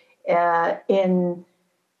participate in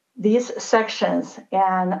these sections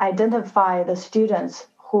and identify the students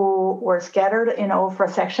who were scattered in all 4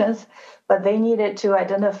 sections, but they needed to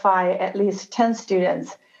identify at least 10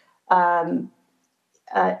 students from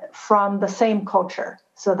the same culture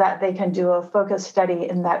so that they can do a focus study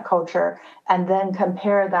in that culture and then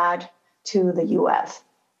compare that to the US.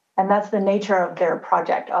 And that's the nature of their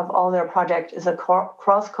project, of all their project is a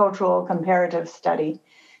cross-cultural comparative study.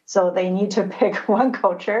 So they need to pick one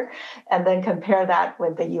culture and then compare that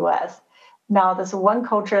with the US. Now, this one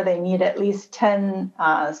culture, they need at least 10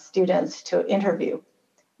 students to interview.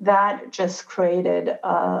 That just created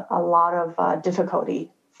a lot of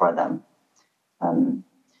difficulty for them.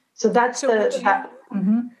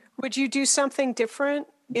 Would you do something different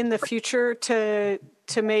in the future to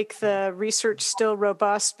make the research still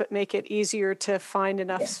robust, but make it easier to find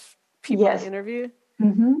enough people to interview?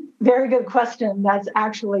 Mm-hmm. Very good question. That's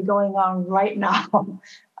actually going on right now.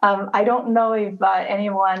 I don't know if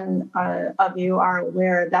anyone of you are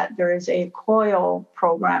aware that there is a COIL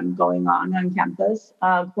program going on campus.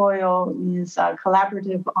 COIL means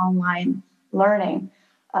Collaborative Online Learning,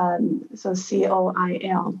 so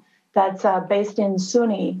COIL. That's based in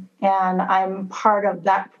SUNY, and I'm part of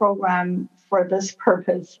that program for this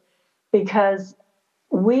purpose because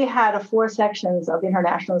we had 4 sections of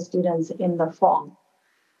international students in the fall.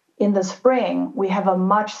 In the spring, we have a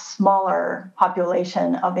much smaller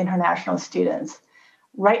population of international students.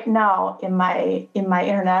 Right now, in my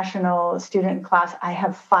international student class, I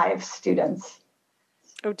have 5 students.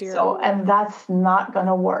 Oh dear. And that's not going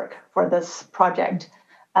to work for this project.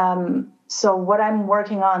 So what I'm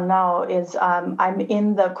working on now is I'm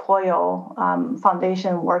in the COIL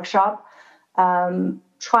Foundation workshop,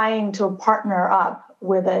 trying to partner up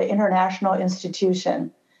with an international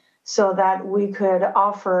institution so that we could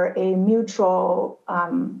offer a mutual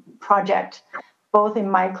project, both in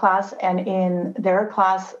my class and in their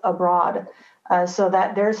class abroad, so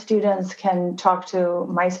that their students can talk to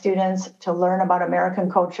my students to learn about American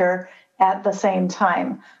culture. At the same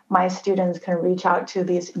time, my students can reach out to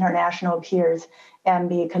these international peers and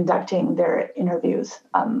be conducting their interviews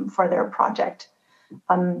for their project.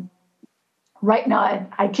 Right now,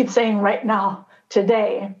 I keep saying right now,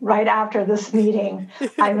 today, right after this meeting,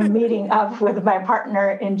 I'm meeting up with my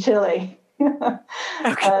partner in Chile.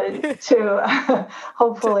 to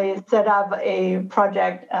hopefully set up a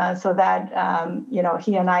project so that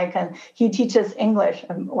he and I can. He teaches English.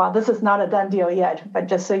 Well, this is not a done deal yet, but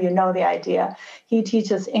just so you know the idea, he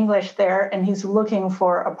teaches English there, and he's looking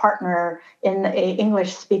for a partner in a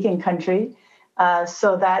English-speaking country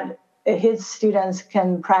so that his students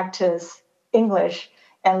can practice English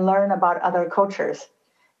and learn about other cultures.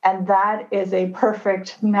 And that is a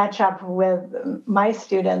perfect matchup with my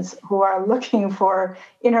students who are looking for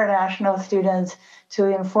international students to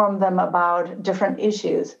inform them about different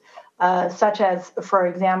issues, such as, for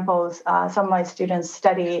example, some of my students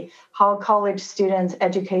study how college students'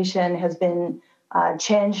 education has been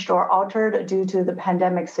changed or altered due to the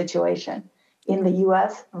pandemic situation in the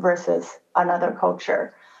US versus another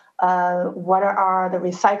culture. What are the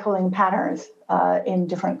recycling patterns in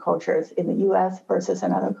different cultures in the US versus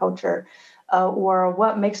another culture? Or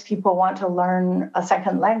what makes people want to learn a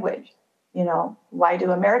second language? Why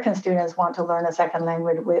do American students want to learn a second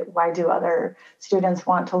language? Why do other students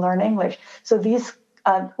want to learn English? So these,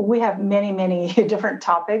 we have many, many different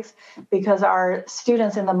topics because our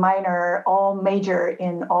students in the minor all major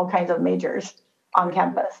in all kinds of majors on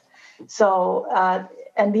campus. So,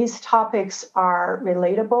 and these topics are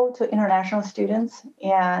relatable to international students,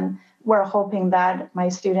 and we're hoping that my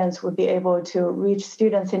students would be able to reach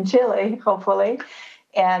students in Chile, hopefully,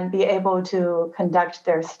 and be able to conduct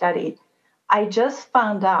their study. I just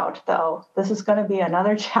found out, though, this is going to be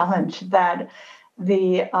another challenge, that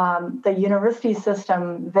the university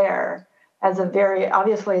system there has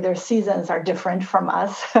obviously their seasons are different from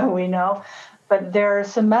us, we know, but their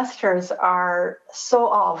semesters are so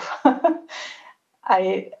off.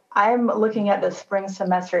 I'm looking at the spring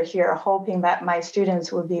semester here, hoping that my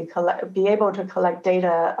students will be able to collect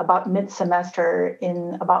data about mid-semester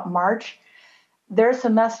in about March. Their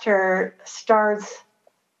semester starts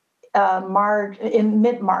in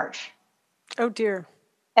mid-March. Oh dear.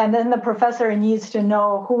 And then the professor needs to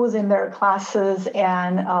know who's in their classes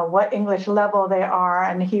and what English level they are,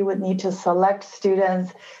 and he would need to select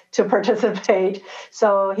students to participate.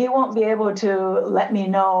 So he won't be able to let me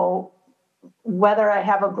know whether I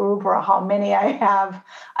have a group or how many I have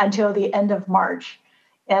until the end of March.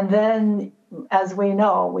 And then, as we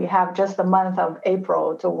know, we have just the month of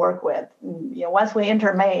April to work with. Once we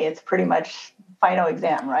enter May, it's pretty much final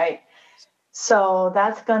exam, right? So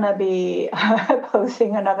that's going to be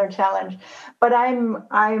posing another challenge. But I'm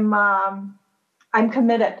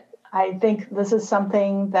committed. I think this is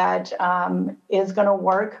something that is going to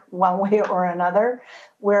work one way or another.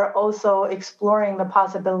 We're also exploring the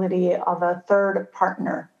possibility of a third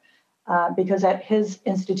partner because at his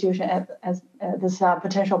institution, as this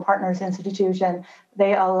potential partners institution,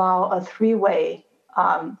 they allow a three-way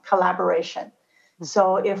collaboration.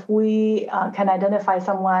 So if we can identify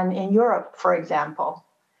someone in Europe, for example,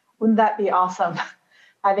 wouldn't that be awesome?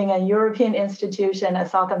 Having a European institution, a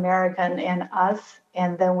South American, and us,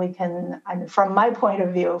 and then we can, from my point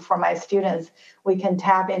of view, for my students, we can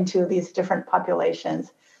tap into these different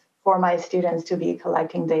populations for my students to be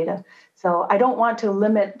collecting data. So I don't want to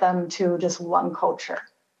limit them to just one culture.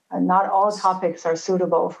 And not all topics are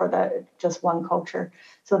suitable for just one culture.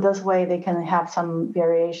 So this way they can have some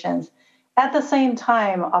variations. At the same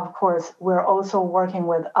time, of course, we're also working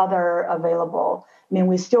with other available.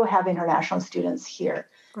 We still have international students here.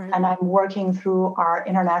 Right. And I'm working through our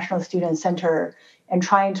International Student Center and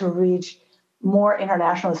trying to reach more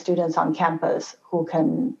international students on campus who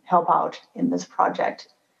can help out in this project.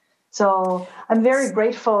 So I'm very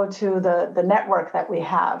grateful to the network that we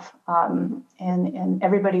have, and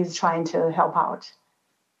everybody's trying to help out.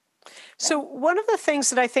 So one of the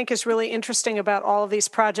things that I think is really interesting about all of these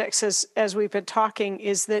projects as we've been talking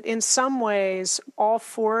is that in some ways, all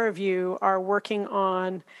four of you are working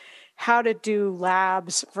on how to do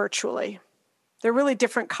labs virtually. They're really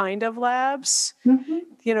different kind of labs,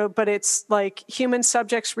 but it's like human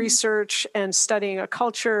subjects research and studying a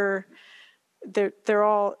culture. They're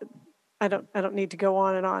all, I don't need to go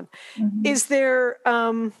on and on. Mm-hmm. Is there,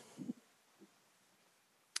 and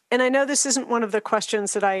I know this isn't one of the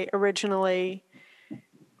questions that I originally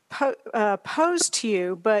posed to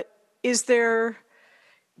you, but is there,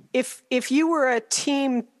 if you were a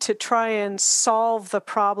team to try and solve the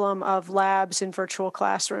problem of labs in virtual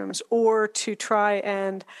classrooms, or to try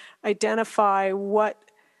and identify what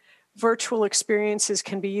virtual experiences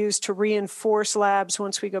can be used to reinforce labs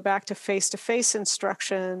once we go back to face-to-face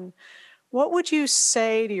instruction, what would you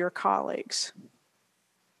say to your colleagues?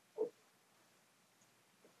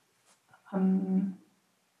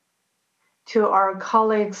 to our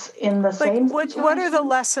colleagues in the same situation? What are the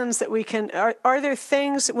lessons that we can, are there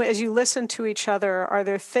things, as you listen to each other, are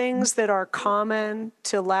there things that are common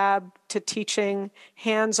to lab, to teaching,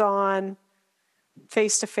 hands-on,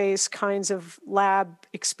 face-to-face kinds of lab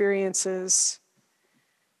experiences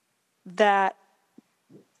that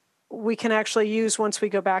we can actually use once we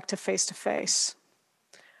go back to face-to-face?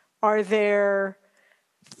 Are there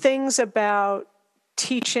things about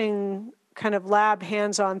teaching kind of lab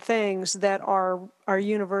hands-on things that are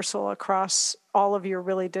universal across all of your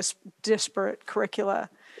really disparate curricula?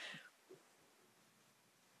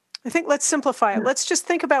 I think let's simplify it. Let's just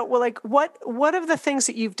think about, well, like what of the things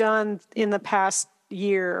that you've done in the past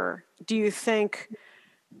year do you think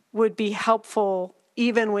would be helpful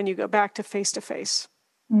even when you go back to face-to-face?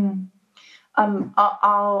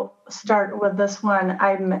 I'll start with this one.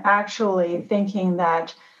 I'm actually thinking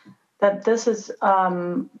that this is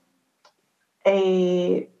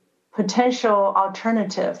a potential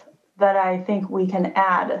alternative that I think we can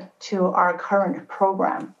add to our current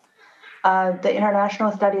program. The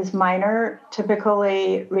International Studies minor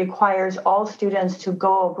typically requires all students to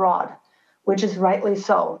go abroad, which is rightly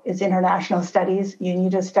so. It's international studies. You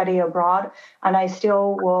need to study abroad, and I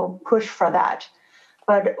still will push for that.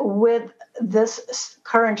 But with this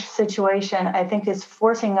current situation, I think it's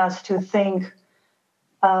forcing us to think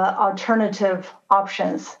alternative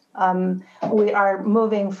options. We are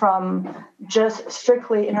moving from just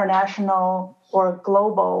strictly international or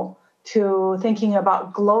global to thinking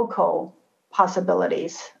about glocal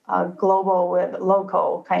possibilities, global with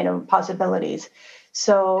local kind of possibilities.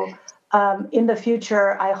 So in the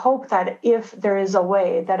future, I hope that if there is a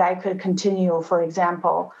way that I could continue, for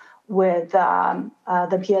example, with the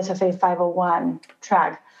PSFA 501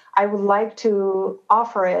 track, I would like to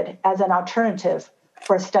offer it as an alternative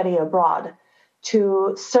for study abroad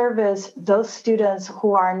to service those students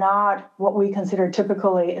who are not what we consider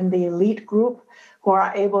typically in the elite group, who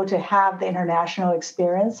are able to have the international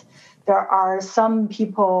experience. There are some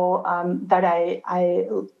people that I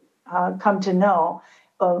come to know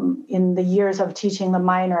in the years of teaching the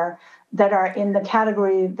minor that are in the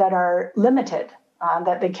category that are limited,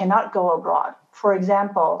 that they cannot go abroad. For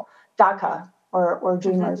example, DACA or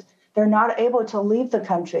Dreamers, they're not able to leave the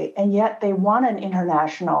country, and yet they want an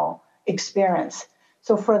international experience.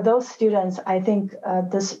 So for those students, I think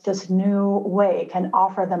this new way can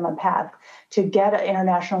offer them a path to get an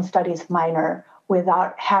international studies minor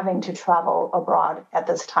without having to travel abroad at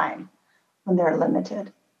this time when they're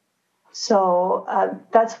limited. So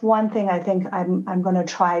that's one thing I think I'm going to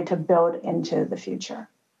try to build into the future.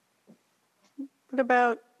 What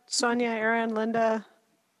about Sonia, Erin, Linda?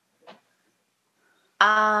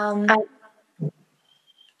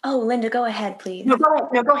 Linda, go ahead, please. No,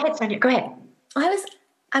 go ahead, Sonia. Go ahead.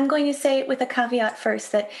 I'm going to say with a caveat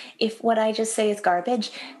first that if what I just say is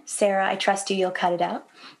garbage, Sarah, I trust you'll cut it out.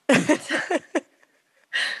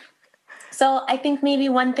 So I think maybe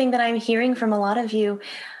one thing that I'm hearing from a lot of you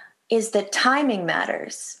is that timing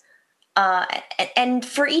matters. And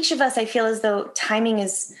for each of us, I feel as though timing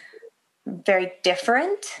is very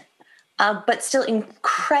different, but still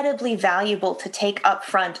incredibly valuable to take up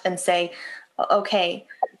front and say, okay,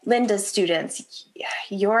 Linda's students,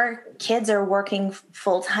 your kids are working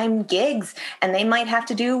full-time gigs and they might have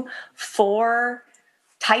to do 4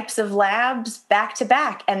 types of labs back to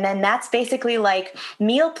back. And then that's basically like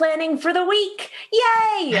meal planning for the week.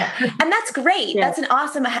 Yay! And that's great. Yeah. That's an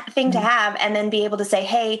awesome thing to have. And then be able to say,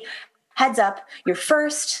 hey, heads up, your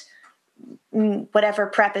first whatever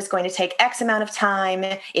prep is going to take X amount of time.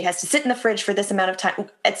 It has to sit in the fridge for this amount of time,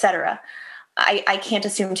 etc. I can't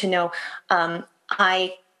assume to know.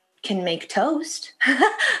 I can make toast.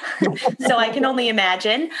 So I can only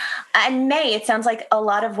imagine. And May, it sounds like a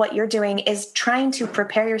lot of what you're doing is trying to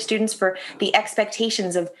prepare your students for the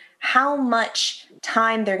expectations of how much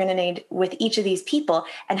time they're going to need with each of these people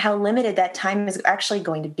and how limited that time is actually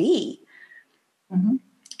going to be. Mm-hmm.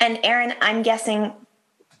 And Erin, I'm guessing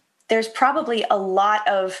there's probably a lot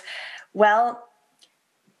of, well,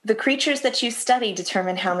 the creatures that you study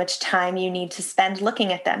determine how much time you need to spend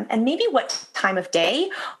looking at them, and maybe what time of day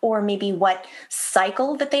or maybe what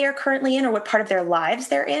cycle that they are currently in or what part of their lives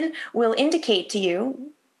they're in will indicate to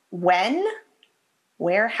you when,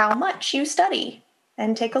 where, how much you study,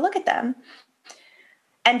 and take a look at them.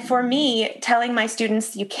 And for me, telling my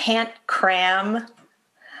students you can't cram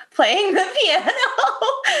playing the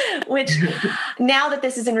piano, which now that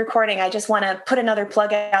this is in recording, I just want to put another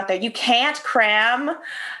plug out there. You can't cram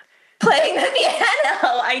playing the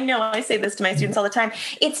piano. I know I say this to my students all the time.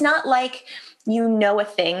 It's not like you know a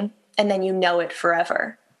thing and then you know it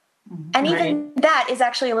forever. And even that is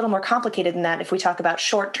actually a little more complicated than that if we talk about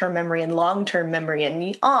short-term memory and long-term memory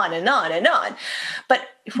and on and on and on. But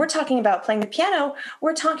if we're talking about playing the piano,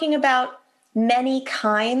 we're talking about many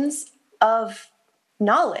kinds of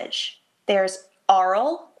knowledge. There's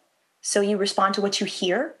aural, so you respond to what you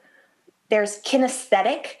hear. There's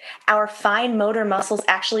kinesthetic. Our fine motor muscles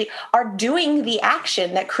actually are doing the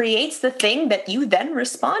action that creates the thing that you then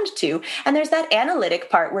respond to. And there's that analytic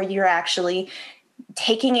part where you're actually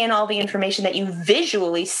taking in all the information that you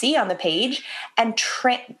visually see on the page and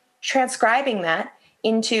transcribing that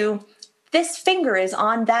into this finger is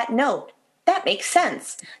on that note. That makes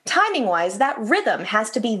sense. Timing wise, that rhythm has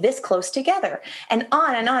to be this close together, and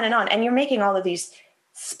on and on and on. And you're making all of these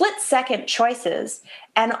split second choices,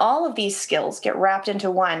 and all of these skills get wrapped into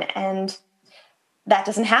one. And that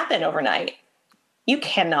doesn't happen overnight. You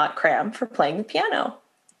cannot cram for playing the piano.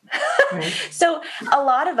 Right. So a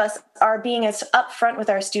lot of us are being as upfront with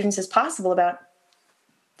our students as possible about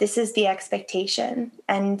this is the expectation,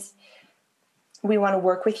 and we want to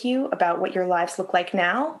work with you about what your lives look like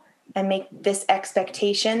now and make this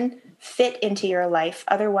expectation fit into your life.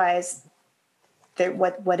 Otherwise,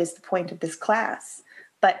 what is the point of this class?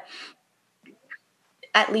 But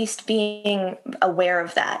at least being aware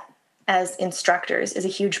of that as instructors is a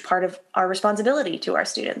huge part of our responsibility to our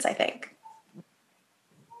students, I think.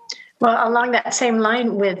 Well, along that same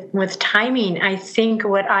line with timing, I think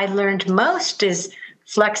what I learned most is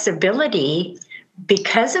flexibility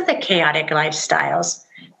because of the chaotic lifestyles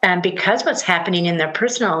and because what's happening in their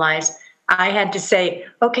personal lives. I had to say,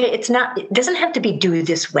 okay, it doesn't have to be due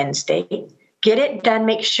this Wednesday. Get it done.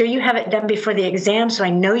 Make sure you have it done before the exam so I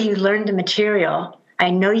know you learned the material. I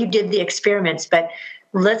know you did the experiments, but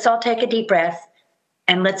let's all take a deep breath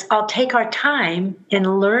and let's all take our time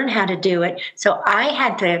and learn how to do it. So I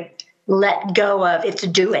had to let go of it's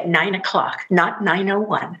due at 9:00, not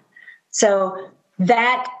 9:01. So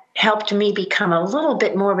that helped me become a little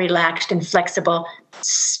bit more relaxed and flexible.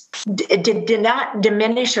 It did not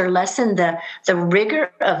diminish or lessen the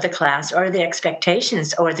rigor of the class or the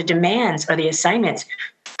expectations or the demands or the assignments,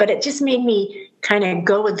 but it just made me kind of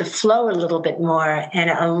go with the flow a little bit more and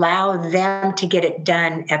allow them to get it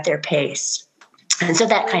done at their pace. And so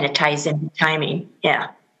that kind of ties into timing. Yeah.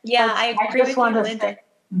 Yeah, I agree with you, Linda.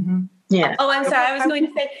 Mm-hmm. Yeah. Oh, I'm sorry. I was going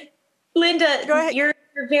to say, Linda, you're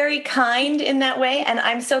very kind in that way, and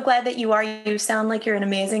I'm so glad that you are. You sound like you're an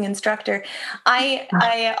amazing instructor.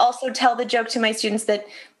 I also tell the joke to my students that,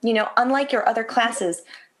 unlike your other classes,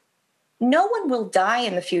 no one will die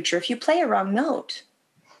in the future if you play a wrong note.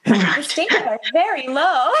 The stakes are very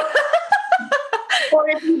low. Or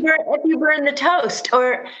if you burn the toast,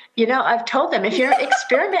 or I've told them if your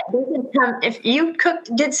experiment doesn't come, if you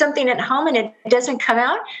did something at home and it doesn't come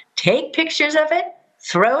out, take pictures of it,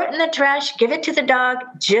 throw it in the trash, give it to the dog,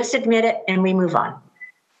 just admit it, and we move on.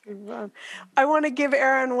 I want to give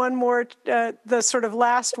Erin one more, the sort of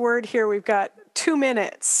last word here. We've got 2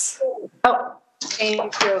 minutes. Oh,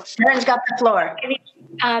 thank you. Erin's got the floor.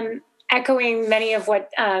 Echoing many of what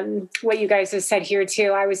you guys have said here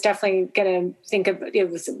too, I was definitely going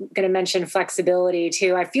to mention flexibility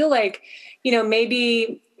too. I feel like,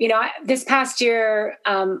 maybe, this past year,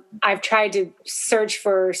 I've tried to search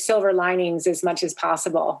for silver linings as much as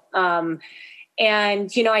possible. And,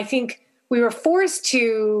 I think we were forced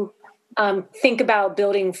to think about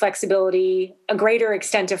building flexibility, a greater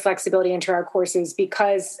extent of flexibility into our courses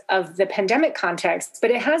because of the pandemic context.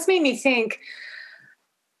 But it has made me think,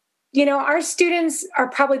 our students are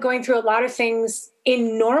probably going through a lot of things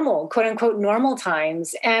in normal, quote unquote, normal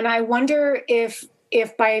times. And I wonder if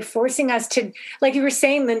by forcing us to, like you were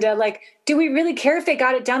saying, Linda, do we really care if they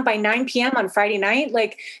got it done by 9 p.m. on Friday night?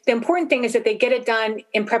 The important thing is that they get it done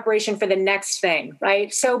in preparation for the next thing,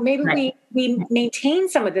 right? So maybe we maintain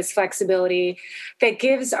some of this flexibility that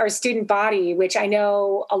gives our student body, which I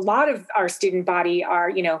know a lot of our student body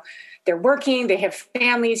are, they're working, they have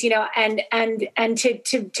families, and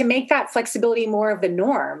to make that flexibility more of the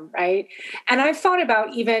norm, right? And I've thought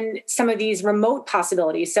about even some of these remote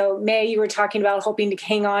possibilities. So May, you were talking about hoping to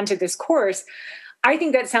hang on to this course. I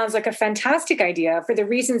think that sounds like a fantastic idea for the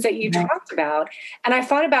reasons that you talked about. And I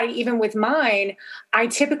thought about it even with mine. I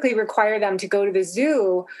typically require them to go to the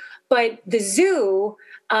zoo, but the zoo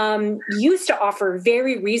used to offer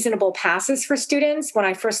very reasonable passes for students. When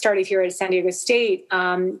I first started here at San Diego State,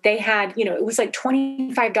 they had, it was like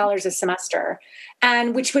 $25 a semester,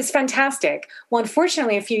 and which was fantastic. Well,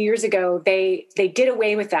 unfortunately, a few years ago, they did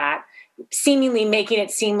away with that, seemingly making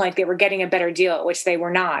it seem like they were getting a better deal, which they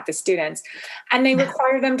were not, the students. And they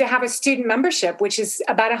require them to have a student membership, which is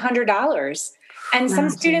about $100. And some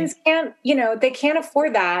students can't, they can't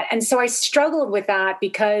afford that. And so I struggled with that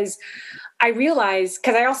because I realized,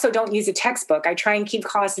 because I also don't use a textbook, I try and keep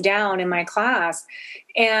costs down in my class.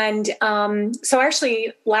 And so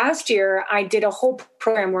actually last year I did a whole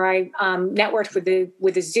program where I networked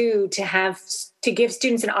with the zoo to give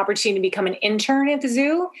students an opportunity to become an intern at the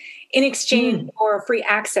zoo in exchange for free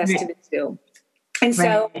access to the zoo. And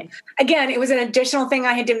so, again, it was an additional thing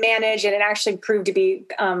I had to manage, and it actually proved to be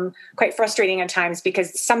quite frustrating at times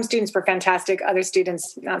because some students were fantastic, other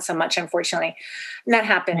students not so much, unfortunately. And that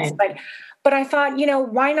happens. But I thought,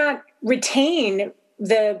 why not retain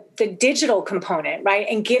the digital component, right?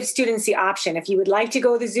 And give students the option. If you would like to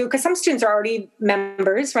go to the zoo, because some students are already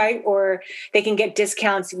members, right? Or they can get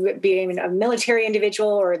discounts being a military individual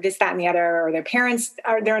or this, that, and the other,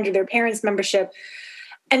 or they're under their parents' membership.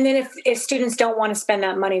 And then if students don't want to spend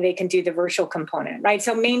that money, they can do the virtual component, right?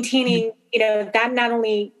 So maintaining, that not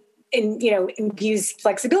only imbues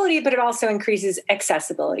flexibility, but it also increases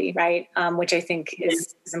accessibility, right? Which I think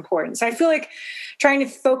is important. So I feel like trying to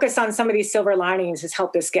focus on some of these silver linings has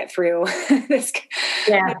helped us get through this.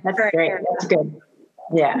 Yeah, that's great. That's good.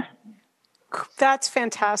 Yeah. That's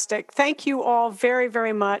fantastic. Thank you all very,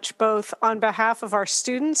 very much, both on behalf of our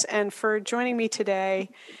students and for joining me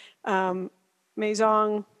today. Mei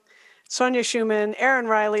Zhang, Sonia Schumann, Erin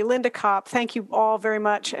Riley, Linda Kopp, thank you all very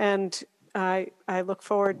much. And I look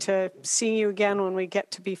forward to seeing you again when we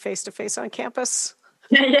get to be face-to-face on campus.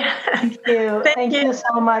 Yeah. Thank you. Thank you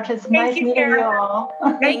so much. It's nice meeting you all.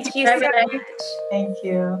 Thank you so much. Thank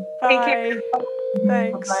you. Bye.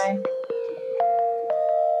 Thanks. Bye.